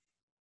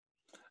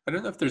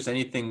don't know if there's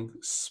anything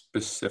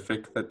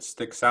specific that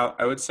sticks out.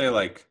 I would say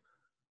like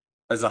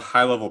as a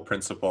high level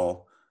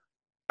principle,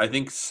 I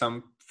think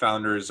some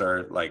founders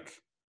are like,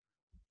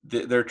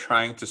 they're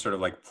trying to sort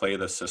of like play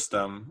the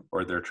system,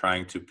 or they're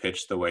trying to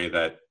pitch the way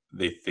that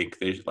they think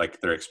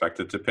they're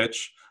expected to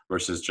pitch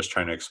versus just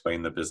trying to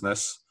explain the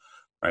business,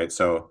 right?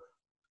 So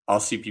I'll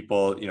see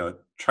people,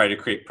 try to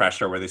create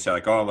pressure where they say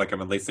like, oh, like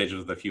I'm in late stages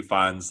with a few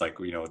funds, like,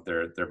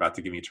 they're about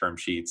to give me term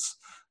sheets.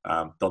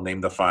 They'll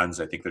name the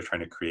funds. I think they're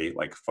trying to create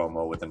like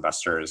FOMO with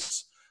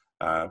investors.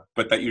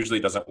 But that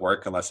usually doesn't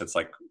work unless it's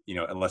like,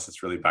 unless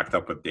it's really backed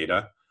up with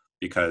data,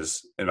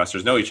 because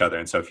investors know each other.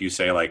 And so if you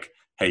say like,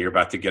 hey, you're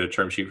about to get a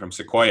term sheet from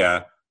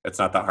Sequoia, it's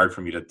not that hard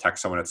for me to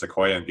text someone at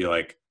Sequoia and be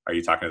like, are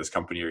you talking to this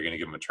company? Or are you going to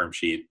give them a term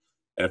sheet?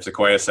 And if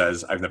Sequoia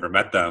says, I've never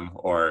met them,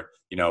 or,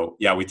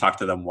 yeah, we talked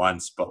to them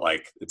once, but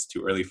like, it's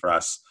too early for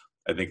us,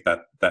 I think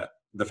that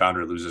the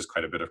founder loses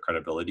quite a bit of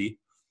credibility.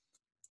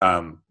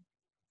 But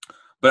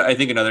I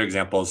think another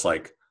example is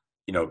like,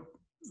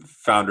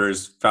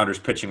 founders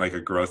pitching like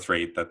a growth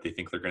rate that they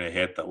think they're going to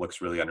hit that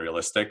looks really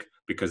unrealistic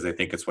because they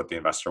think it's what the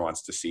investor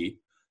wants to see.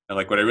 And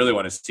like, what I really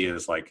want to see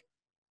is like,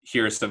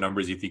 here are some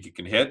numbers you think you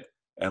can hit,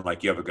 and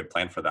like you have a good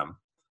plan for them.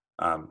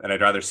 And I'd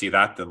rather see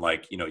that than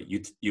like,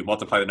 you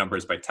multiply the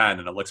numbers by 10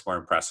 and it looks more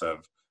impressive,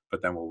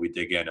 but then when we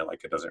dig in,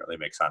 it doesn't really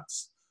make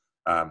sense.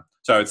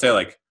 So I would say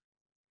like,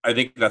 I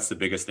think that's the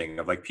biggest thing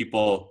of like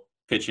people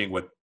pitching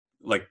with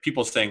like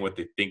people saying what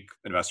they think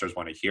investors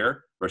want to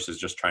hear versus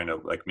just trying to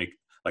like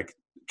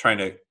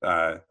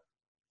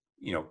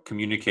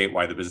communicate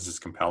why the business is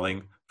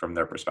compelling from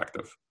their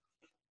perspective.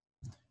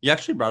 You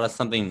actually brought us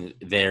something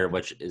there,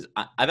 which is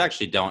I've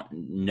actually don't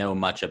know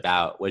much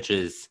about, which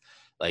is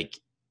like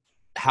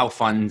how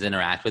funds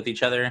interact with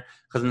each other.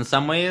 Because in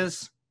some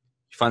ways,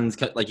 funds,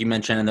 like you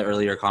mentioned in the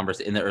earlier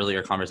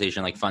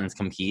conversation, like funds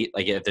compete.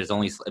 Like if there's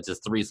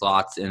 3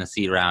 slots in a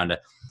seed round,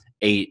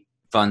 8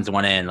 funds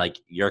went in, like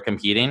you're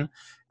competing.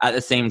 At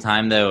the same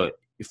time, though,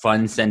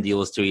 funds send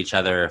deals to each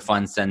other.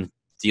 Funds send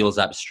deals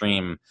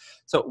upstream.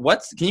 So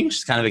can you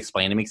just kind of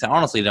explain to me? Because I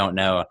honestly don't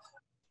know.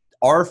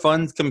 Are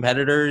funds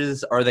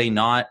competitors? Are they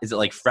not? Is it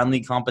like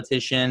friendly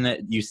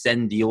competition? You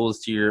send deals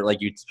to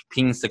you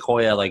ping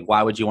Sequoia. Like,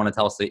 why would you want to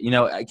tell?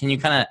 Can you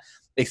kind of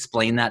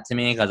explain that to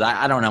me? Because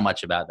I don't know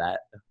much about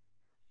that.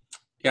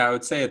 Yeah, I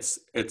would say it's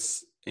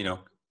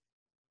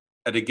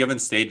at a given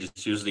stage,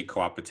 it's usually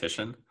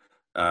co-opetition.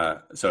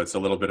 So it's a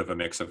little bit of a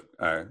mix of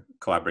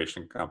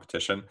collaboration and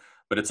competition,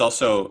 but it's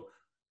also,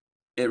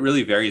 it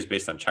really varies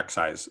based on check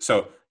size.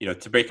 So,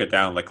 to break it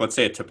down, like let's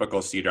say a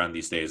typical seed round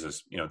these days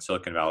is, in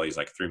Silicon Valley is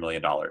like $3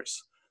 million.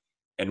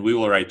 And we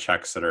will write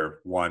checks that are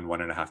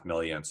 1.5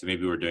 million. So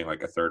maybe we're doing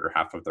like a third or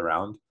half of the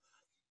round.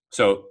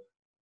 So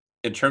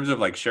in terms of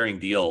like sharing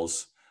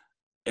deals,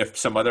 if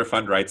some other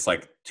fund writes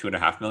like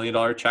 $2.5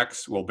 million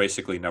checks, we'll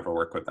basically never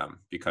work with them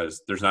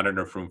because there's not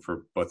enough room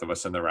for both of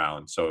us in the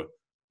round. So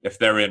if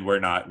they're in, we're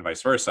not, and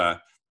vice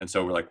versa. And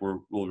so we're like,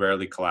 we'll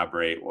rarely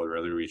collaborate. We'll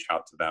rarely reach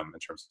out to them in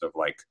terms of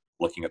like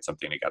looking at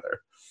something together.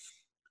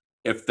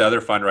 If the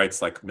other fund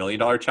writes like $1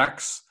 million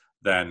checks,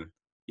 then,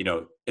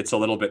 it's a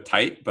little bit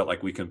tight, but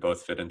like we can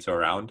both fit into a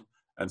round.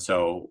 And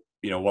so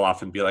we'll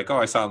often be like, oh,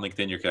 I saw on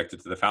LinkedIn you're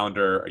connected to the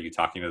founder. Are you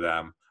talking to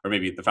them? Or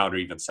maybe the founder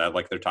even said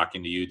like they're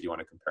talking to you. Do you want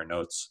to compare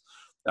notes?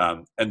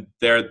 And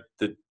there,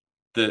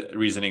 the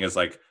reasoning is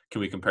like,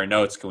 can we compare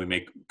notes? Can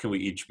we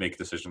each make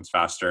decisions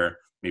faster?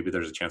 Maybe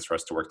there's a chance for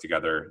us to work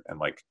together and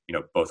like,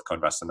 both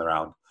co-invest in the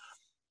round.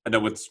 And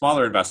then with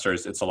smaller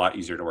investors, it's a lot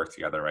easier to work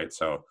together, right?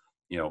 So,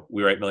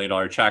 we write $1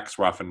 million checks.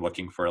 We're often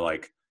looking for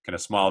like kind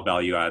of small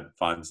value add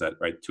funds that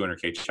write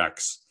 200K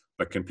checks,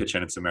 but can pitch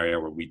in some area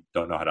where we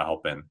don't know how to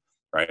help in,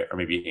 right? Or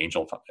maybe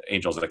angels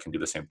that can do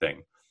the same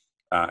thing.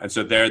 And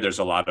so there's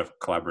a lot of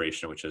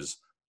collaboration, which is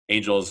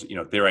angels,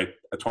 they write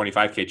a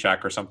 25K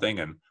check or something,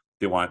 and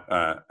they want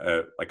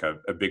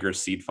a bigger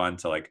seed fund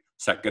to like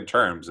set good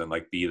terms and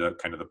like be the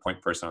kind of the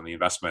point person on the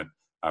investment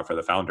for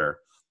the founder.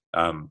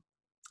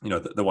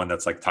 The one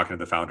that's like talking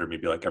to the founder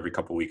maybe like every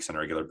couple of weeks on a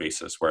regular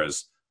basis,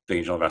 whereas the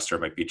angel investor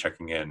might be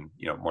checking in,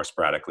 more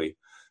sporadically.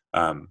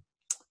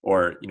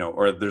 Or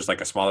there's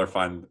like a smaller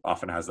fund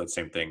often has that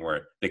same thing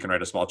where they can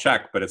write a small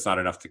check, but it's not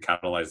enough to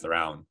catalyze the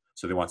round.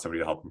 So they want somebody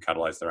to help them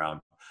catalyze the round.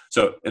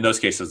 So in those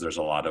cases, there's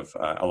a lot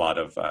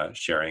of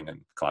sharing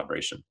and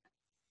collaboration.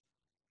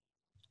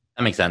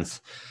 That makes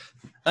sense.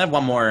 I have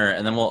one more,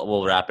 and then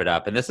we'll wrap it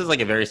up. And this is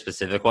like a very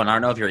specific one. I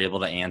don't know if you're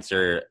able to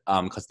answer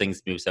because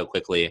things move so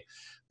quickly.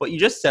 But you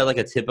just said like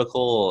a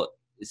typical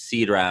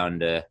seed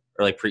round, or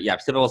like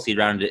typical seed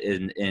round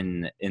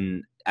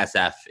in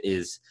SF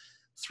is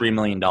 $3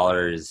 million.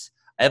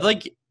 I have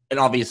like, and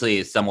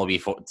obviously some will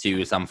be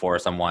 2, some 4,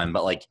 some 1.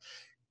 But like,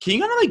 can you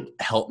kind of like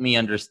help me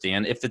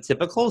understand if the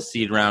typical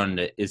seed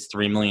round is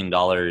 $3 million?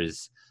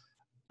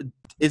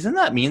 Isn't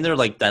that mean they're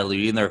like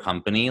diluting their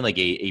company like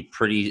a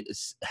pretty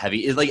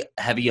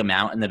heavy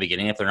amount in the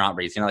beginning if they're not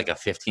raising like a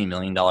 $15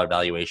 million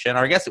valuation? Or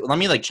I guess let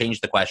me like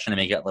change the question and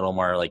make it a little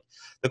more like,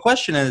 the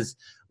question is,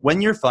 when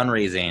you're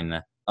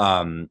fundraising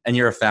and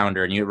you're a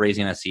founder and you're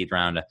raising a seed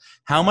round,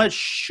 how much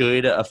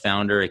should a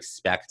founder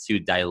expect to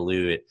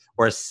dilute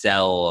or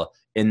sell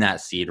in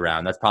that seed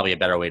round? That's probably a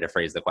better way to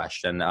phrase the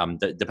question,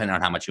 depending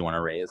on how much you want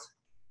to raise.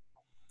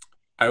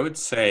 I would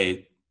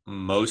say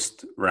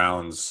most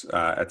rounds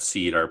at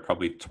seed are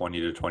probably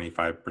 20 to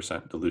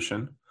 25%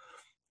 dilution.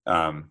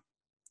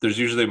 There's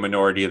usually a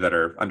minority that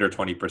are under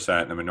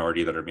 20% and a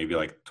minority that are maybe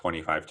like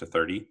 25 to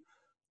 30.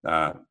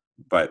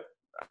 But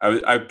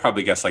I'd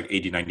probably guess like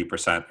 80,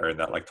 90% are in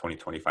that like 20,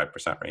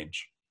 25%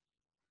 range.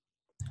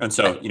 And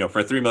so, for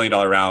a $3 million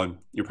round,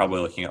 you're probably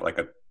looking at like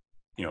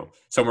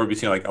somewhere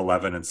between like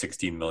 11 and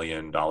 $16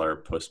 million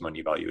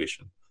post-money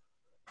valuation.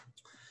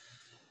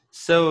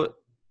 So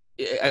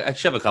I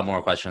actually have a couple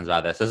more questions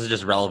about this. This is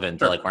just relevant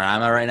to like where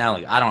I'm at right now.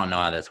 Like, I don't know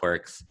how this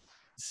works.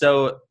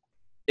 So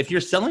if you're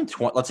selling,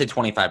 let's say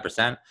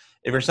 25%,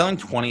 if you're selling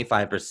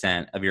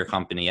 25% of your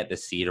company at the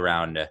seed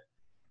round,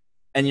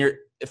 and you're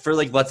for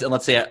like,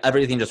 let's say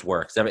everything just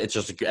works. It's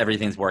just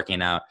everything's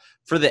working out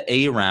for the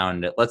A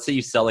round. Let's say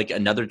you sell like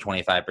another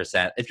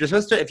 25%. If you're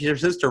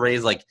supposed to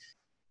raise like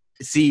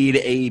seed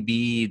A,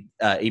 B,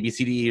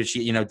 C,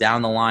 D,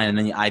 down the line, and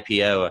then the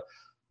IPO,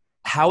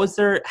 how is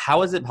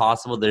it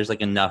possible there's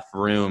like enough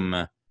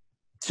room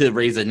to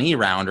raise an E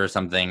round or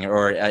something?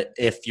 Or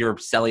if you're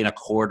selling a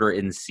quarter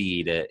in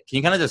seed, can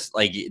you kind of just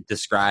like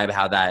describe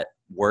how that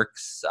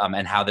works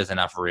and how there's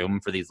enough room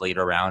for these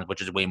later rounds,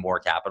 which is way more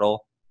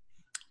capital?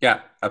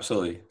 Yeah,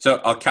 absolutely.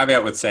 So I'll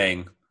caveat with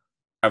saying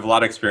I have a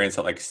lot of experience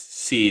at like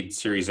seed,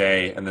 Series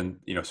A, and then,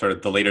 sort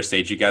of the later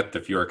stage you get,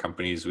 the fewer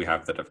companies we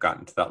have that have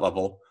gotten to that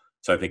level.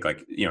 So I think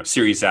like,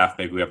 Series F,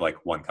 maybe we have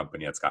like one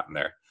company that's gotten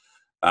there.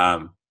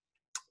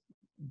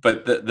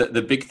 But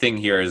the big thing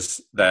here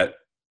is that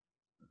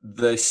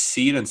the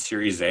seed and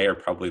Series A are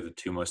probably the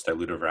 2 most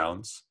dilutive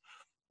rounds.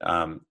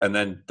 And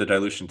then the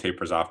dilution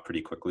tapers off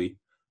pretty quickly.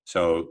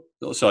 So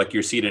like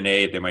your seed and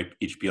A, they might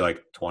each be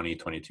like 20,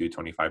 22,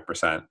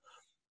 25%.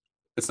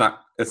 It's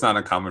not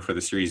uncommon for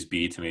the Series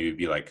B to maybe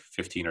be like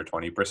 15 or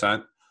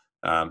 20%.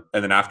 And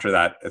then after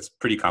that, it's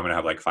pretty common to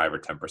have like 5 or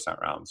 10%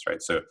 rounds,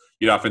 right? So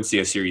you'd often see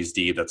a Series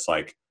D that's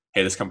like,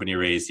 hey, this company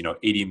raised,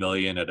 80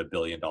 million at $1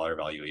 billion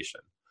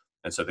valuation.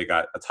 And so they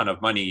got a ton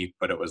of money,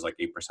 but it was like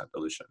 8%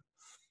 dilution.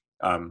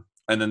 And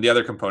then the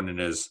other component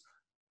is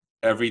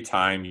every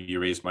time you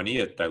raise money,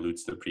 it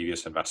dilutes the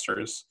previous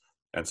investors.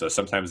 And so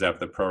sometimes they have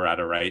the pro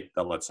rata right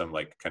that lets them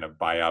like kind of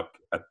buy up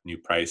at new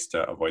price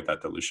to avoid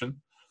that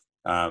dilution.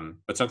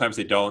 But sometimes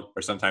they don't,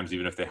 or sometimes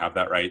even if they have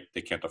that right,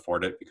 they can't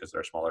afford it because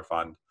they're a smaller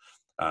fund.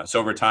 So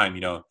over time,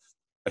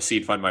 a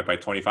seed fund might buy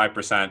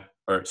 25%,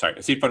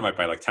 a seed fund might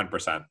buy like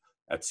 10%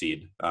 at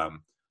seed.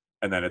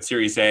 And then at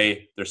Series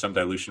A, there's some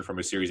dilution from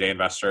a Series A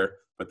investor,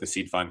 but the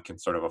seed fund can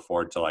sort of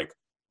afford to like,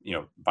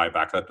 buy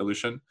back that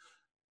dilution.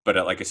 But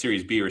at like a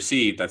Series B or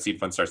C, that seed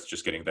fund starts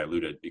just getting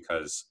diluted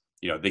because,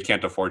 they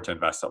can't afford to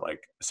invest at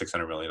like a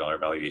 $600 million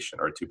valuation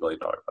or a $2 billion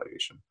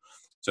valuation.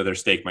 So their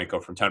stake might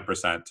go from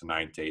 10% to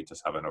 9 to 8 to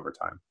 7 over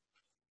time.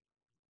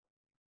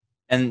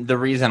 And the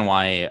reason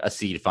why a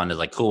seed fund is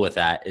like cool with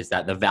that is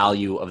that the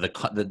value of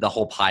the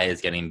whole pie is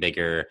getting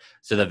bigger.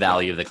 So the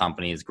value of the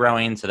company is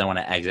growing. So they want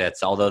to exit.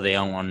 So although they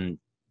own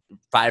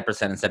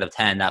 5% instead of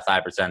 10, that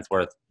 5% is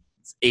worth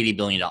 $80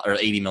 billion or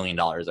 $80 million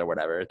or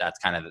whatever. That's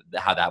kind of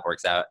how that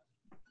works out.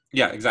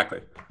 Yeah,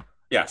 exactly.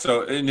 Yeah.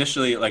 So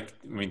initially, like,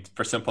 I mean,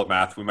 for simple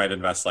math, we might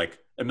invest like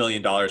 $1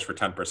 million for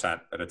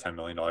 10% at a $10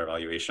 million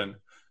valuation.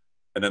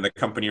 And then the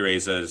company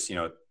raises,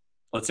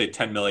 let's say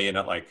 10 million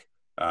at like,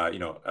 a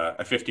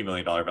 $50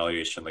 million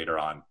valuation later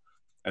on.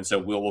 And so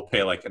we'll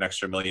pay like an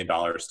extra $1 million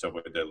to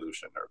avoid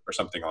dilution or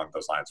something along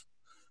those lines.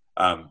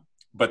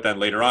 But then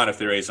later on, if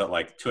they raise at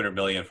like 200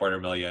 million,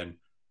 400 million,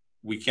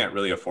 we can't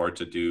really afford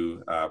to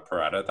do pro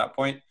rata at that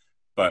point.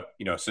 But,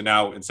 so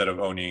now instead of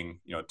owning,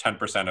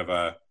 10% of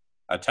a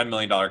 $10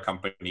 million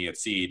company at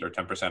seed or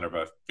 10% of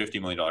a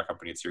 $50 million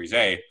company at Series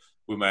A,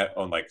 we might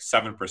own like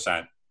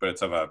 7%, but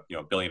it's of a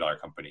 $1 billion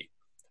company.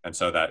 And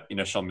so that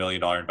initial $1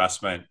 million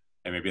investment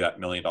and maybe that $1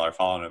 million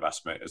follow-on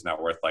investment is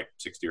now worth like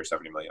 60 or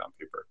 70 million on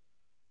paper.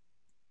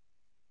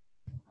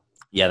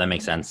 Yeah, that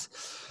makes sense.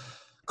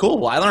 Cool.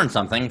 Well, I learned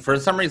something. For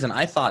some reason,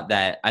 I thought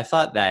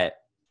that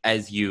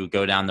as you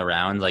go down the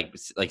round, like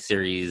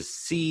Series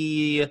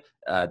C,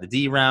 the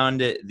D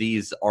round,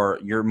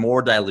 you're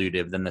more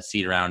dilutive than the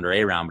seed round or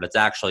A round, but it's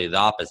actually the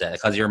opposite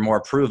because you're more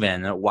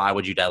proven. Why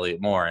would you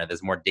dilute more?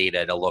 There's more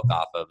data to look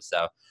off of.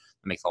 So it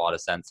makes a lot of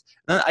sense.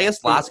 And then I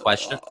guess last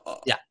question.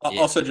 Yeah.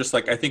 Also, just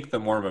like I think the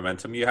more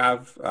momentum you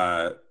have,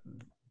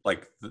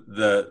 like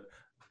the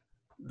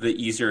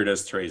easier it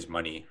is to raise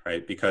money,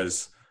 right?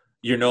 Because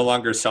you're no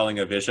longer selling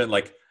a vision.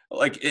 Like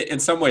in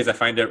some ways, I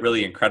find it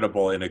really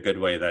incredible in a good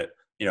way that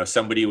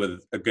somebody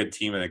with a good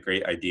team and a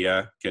great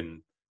idea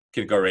can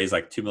go raise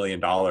like $2 million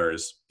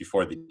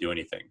before they do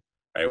anything,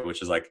 right?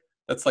 Which is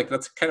that's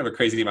kind of a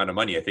crazy amount of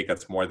money. I think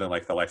that's more than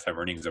like the lifetime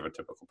earnings of a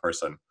typical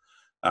person.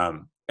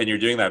 And you're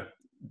doing that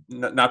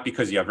not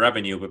because you have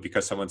revenue, but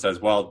because someone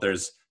says, well,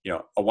 there's a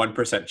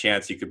 1%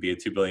 chance you could be a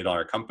 $2 billion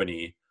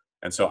company,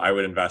 and so I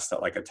would invest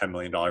at like a $10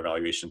 million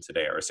valuation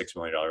today or a $6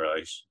 million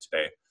valuation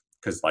today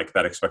because like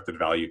that expected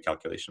value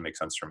calculation makes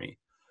sense for me.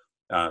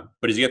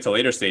 But as you get to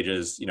later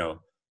stages,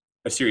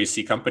 a Series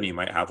C company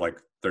might have like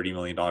 $30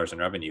 million in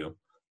revenue,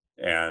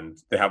 and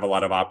they have a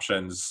lot of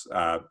options.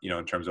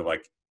 In terms of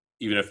like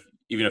even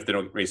if they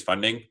don't raise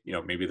funding,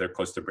 maybe they're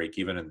close to break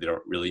even and they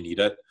don't really need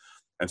it.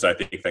 And so I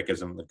think that gives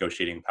them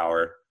negotiating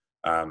power.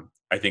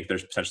 I think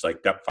there's potentially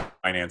like debt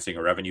financing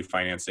or revenue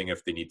financing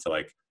if they need to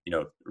like,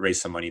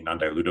 raise some money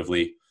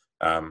non-dilutively.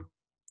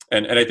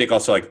 And I think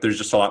also like there's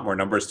just a lot more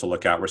numbers to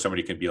look at where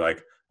somebody can be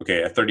like,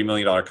 okay, a $30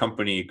 million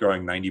company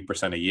growing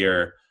 90% a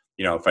year,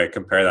 if I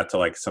compare that to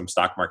like some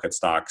stock market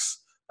stocks,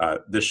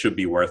 this should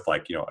be worth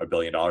like, $1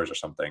 billion or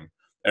something.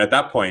 And at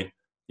that point,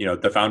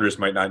 the founders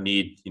might not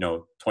need,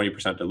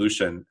 20%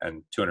 dilution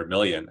and 200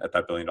 million at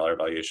that $1 billion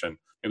valuation.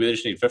 Maybe they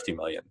just need 50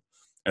 million.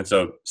 And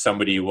so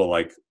somebody will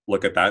like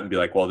look at that and be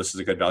like, well, this is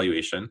a good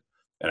valuation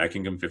and I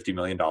can give them $50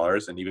 million.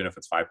 And even if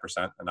it's 5%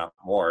 and not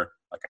more,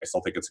 like I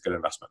still think it's a good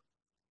investment.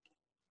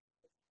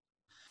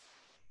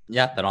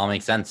 Yeah, that all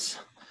makes sense.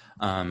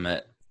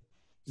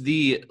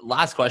 The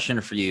last question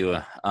for you,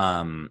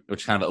 which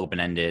is kind of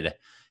open-ended,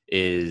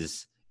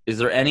 is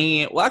there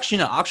any, well, actually,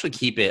 no, I'll actually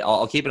keep it.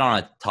 I'll keep it on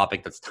a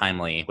topic that's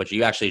timely, which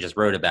you actually just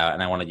wrote about.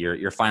 And I wanted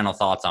your final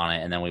thoughts on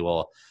it. And then we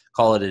will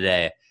call it a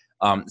day.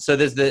 So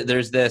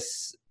there's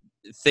this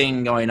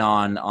thing going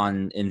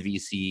on in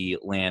VC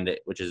land,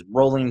 which is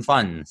rolling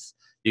funds.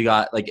 You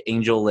got like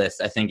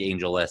AngelList. I think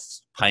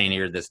AngelList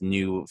pioneered this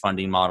new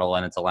funding model,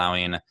 and it's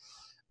allowing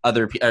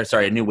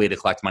a new way to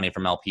collect money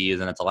from LPs,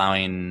 and it's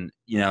allowing,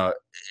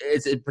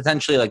 it's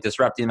potentially like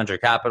disrupting venture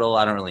capital.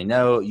 I don't really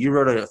know. You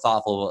wrote a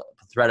thoughtful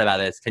thread about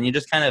this. Can you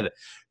just kind of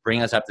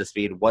bring us up to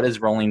speed? What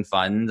is rolling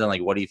funds, and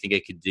like what do you think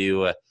it could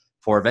do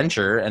for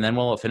venture? And then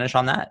we'll finish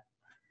on that.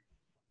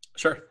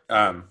 Sure.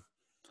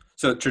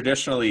 So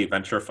traditionally,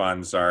 venture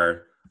funds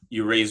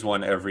you raise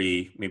one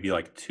every maybe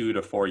like 2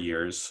 to 4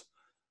 years,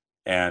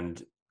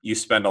 and you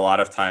spend a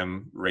lot of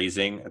time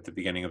raising at the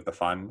beginning of the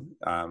fund,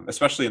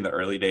 especially in the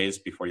early days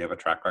before you have a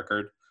track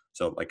record.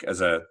 So like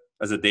as a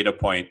data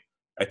point,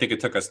 I think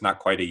it took us not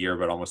quite a year,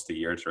 but almost a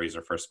year to raise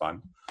our first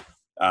fund.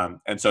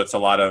 And so it's a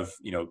lot of,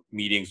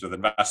 meetings with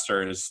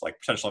investors, like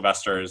potential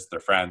investors, their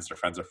friends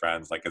of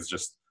friends. Like it's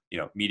just,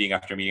 meeting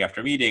after meeting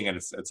after meeting. And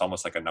it's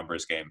almost like a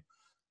numbers game.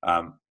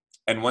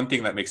 And one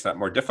thing that makes that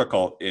more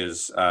difficult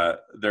is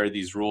there are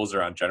these rules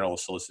around general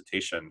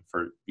solicitation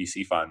for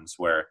VC funds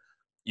where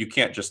you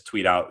can't just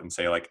tweet out and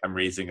say like, I'm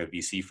raising a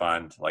VC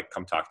fund, like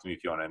come talk to me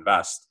if you want to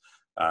invest.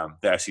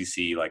 The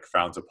SEC like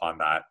frowns upon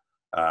that.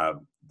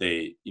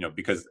 They,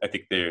 because I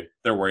think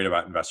they're worried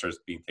about investors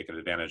being taken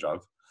advantage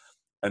of.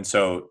 And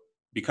so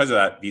because of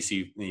that, this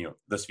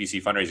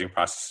VC fundraising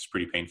process is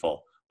pretty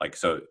painful. Like,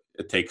 so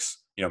it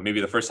takes,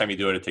 maybe the first time you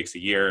do it, it takes a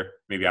year.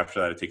 Maybe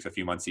after that, it takes a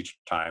few months each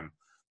time.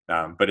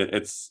 But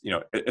it's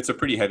a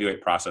pretty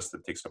heavyweight process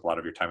that takes up a lot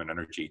of your time and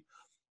energy.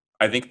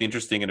 I think the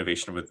interesting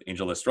innovation with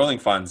AngelList rolling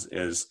funds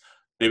is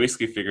they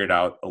basically figured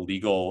out a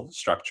legal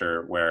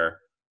structure where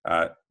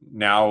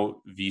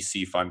now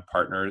VC fund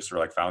partners or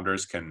like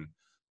founders can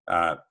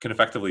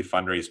effectively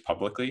fundraise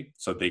publicly.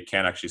 So they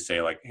can actually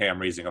say like, hey,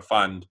 I'm raising a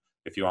fund.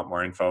 If you want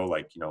more info,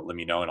 like, let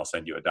me know and I'll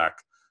send you a deck.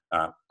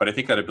 But I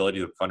think that ability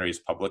to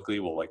fundraise publicly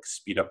will like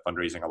speed up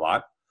fundraising a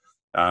lot.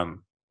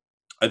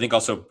 I think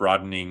also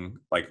broadening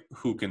like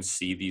who can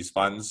see these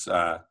funds.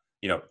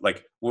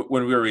 Like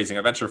when we were raising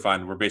a venture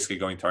fund, we're basically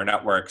going to our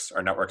networks,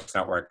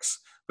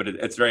 but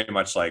it's very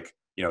much like,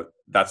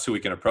 that's who we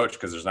can approach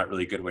because there's not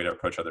really a good way to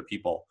approach other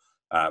people.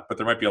 But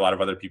there might be a lot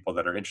of other people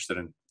that are interested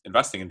in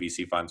investing in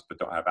VC funds but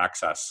don't have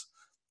access.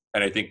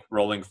 And I think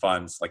rolling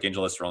funds, like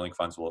AngelList rolling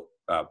funds, will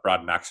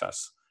broaden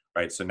access,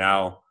 right? So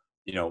now,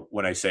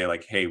 when I say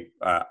like, hey,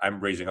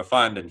 I'm raising a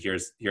fund and here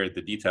are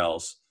the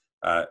details,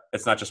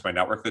 it's not just my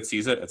network that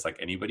sees it; it's like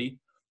anybody.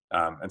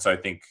 And so I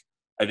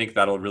think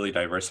that'll really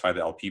diversify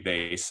the LP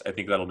base. I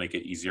think that'll make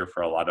it easier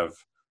for a lot of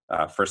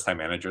first-time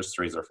managers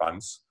to raise their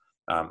funds,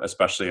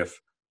 especially if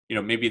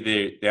maybe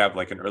they have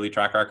like an early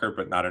track record,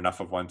 but not enough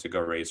of one to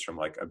go raise from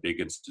like a big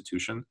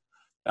institution.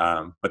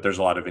 But there's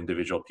a lot of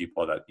individual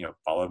people that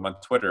follow them on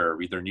Twitter or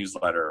read their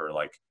newsletter or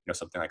like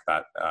something like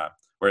that,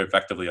 where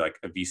effectively like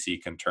a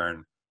VC can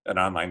turn an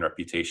online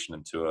reputation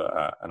into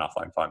an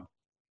offline fund.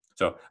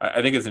 So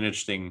I think it's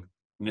an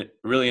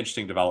really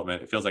interesting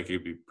development. It feels like it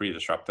could be pretty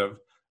disruptive,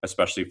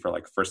 especially for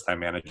like first-time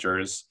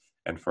managers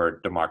and for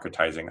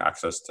democratizing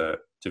access to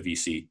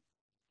VC.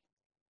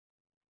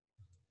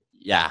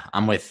 Yeah,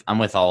 I'm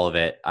with all of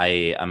it.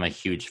 I'm a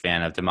huge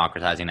fan of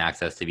democratizing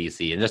access to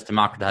VC and just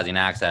democratizing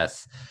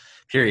access,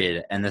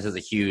 period. And this is a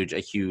huge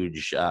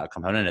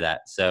component of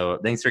that. So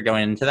thanks for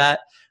going into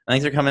that. And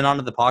thanks for coming on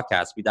to the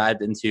podcast. We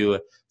dived into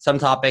some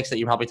topics that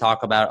you probably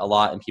talk about a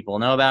lot and people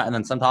know about, and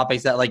then some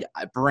topics that like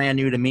brand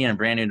new to me and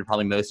brand new to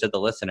probably most of the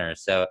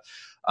listeners. So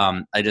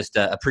I just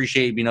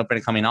appreciate being open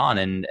and coming on,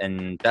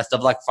 and best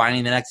of luck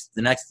finding the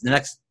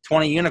next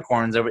 20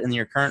 unicorns over in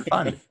your current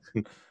fund.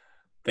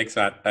 Thanks,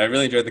 Matt. I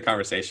really enjoyed the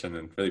conversation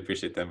and really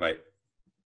appreciate the invite.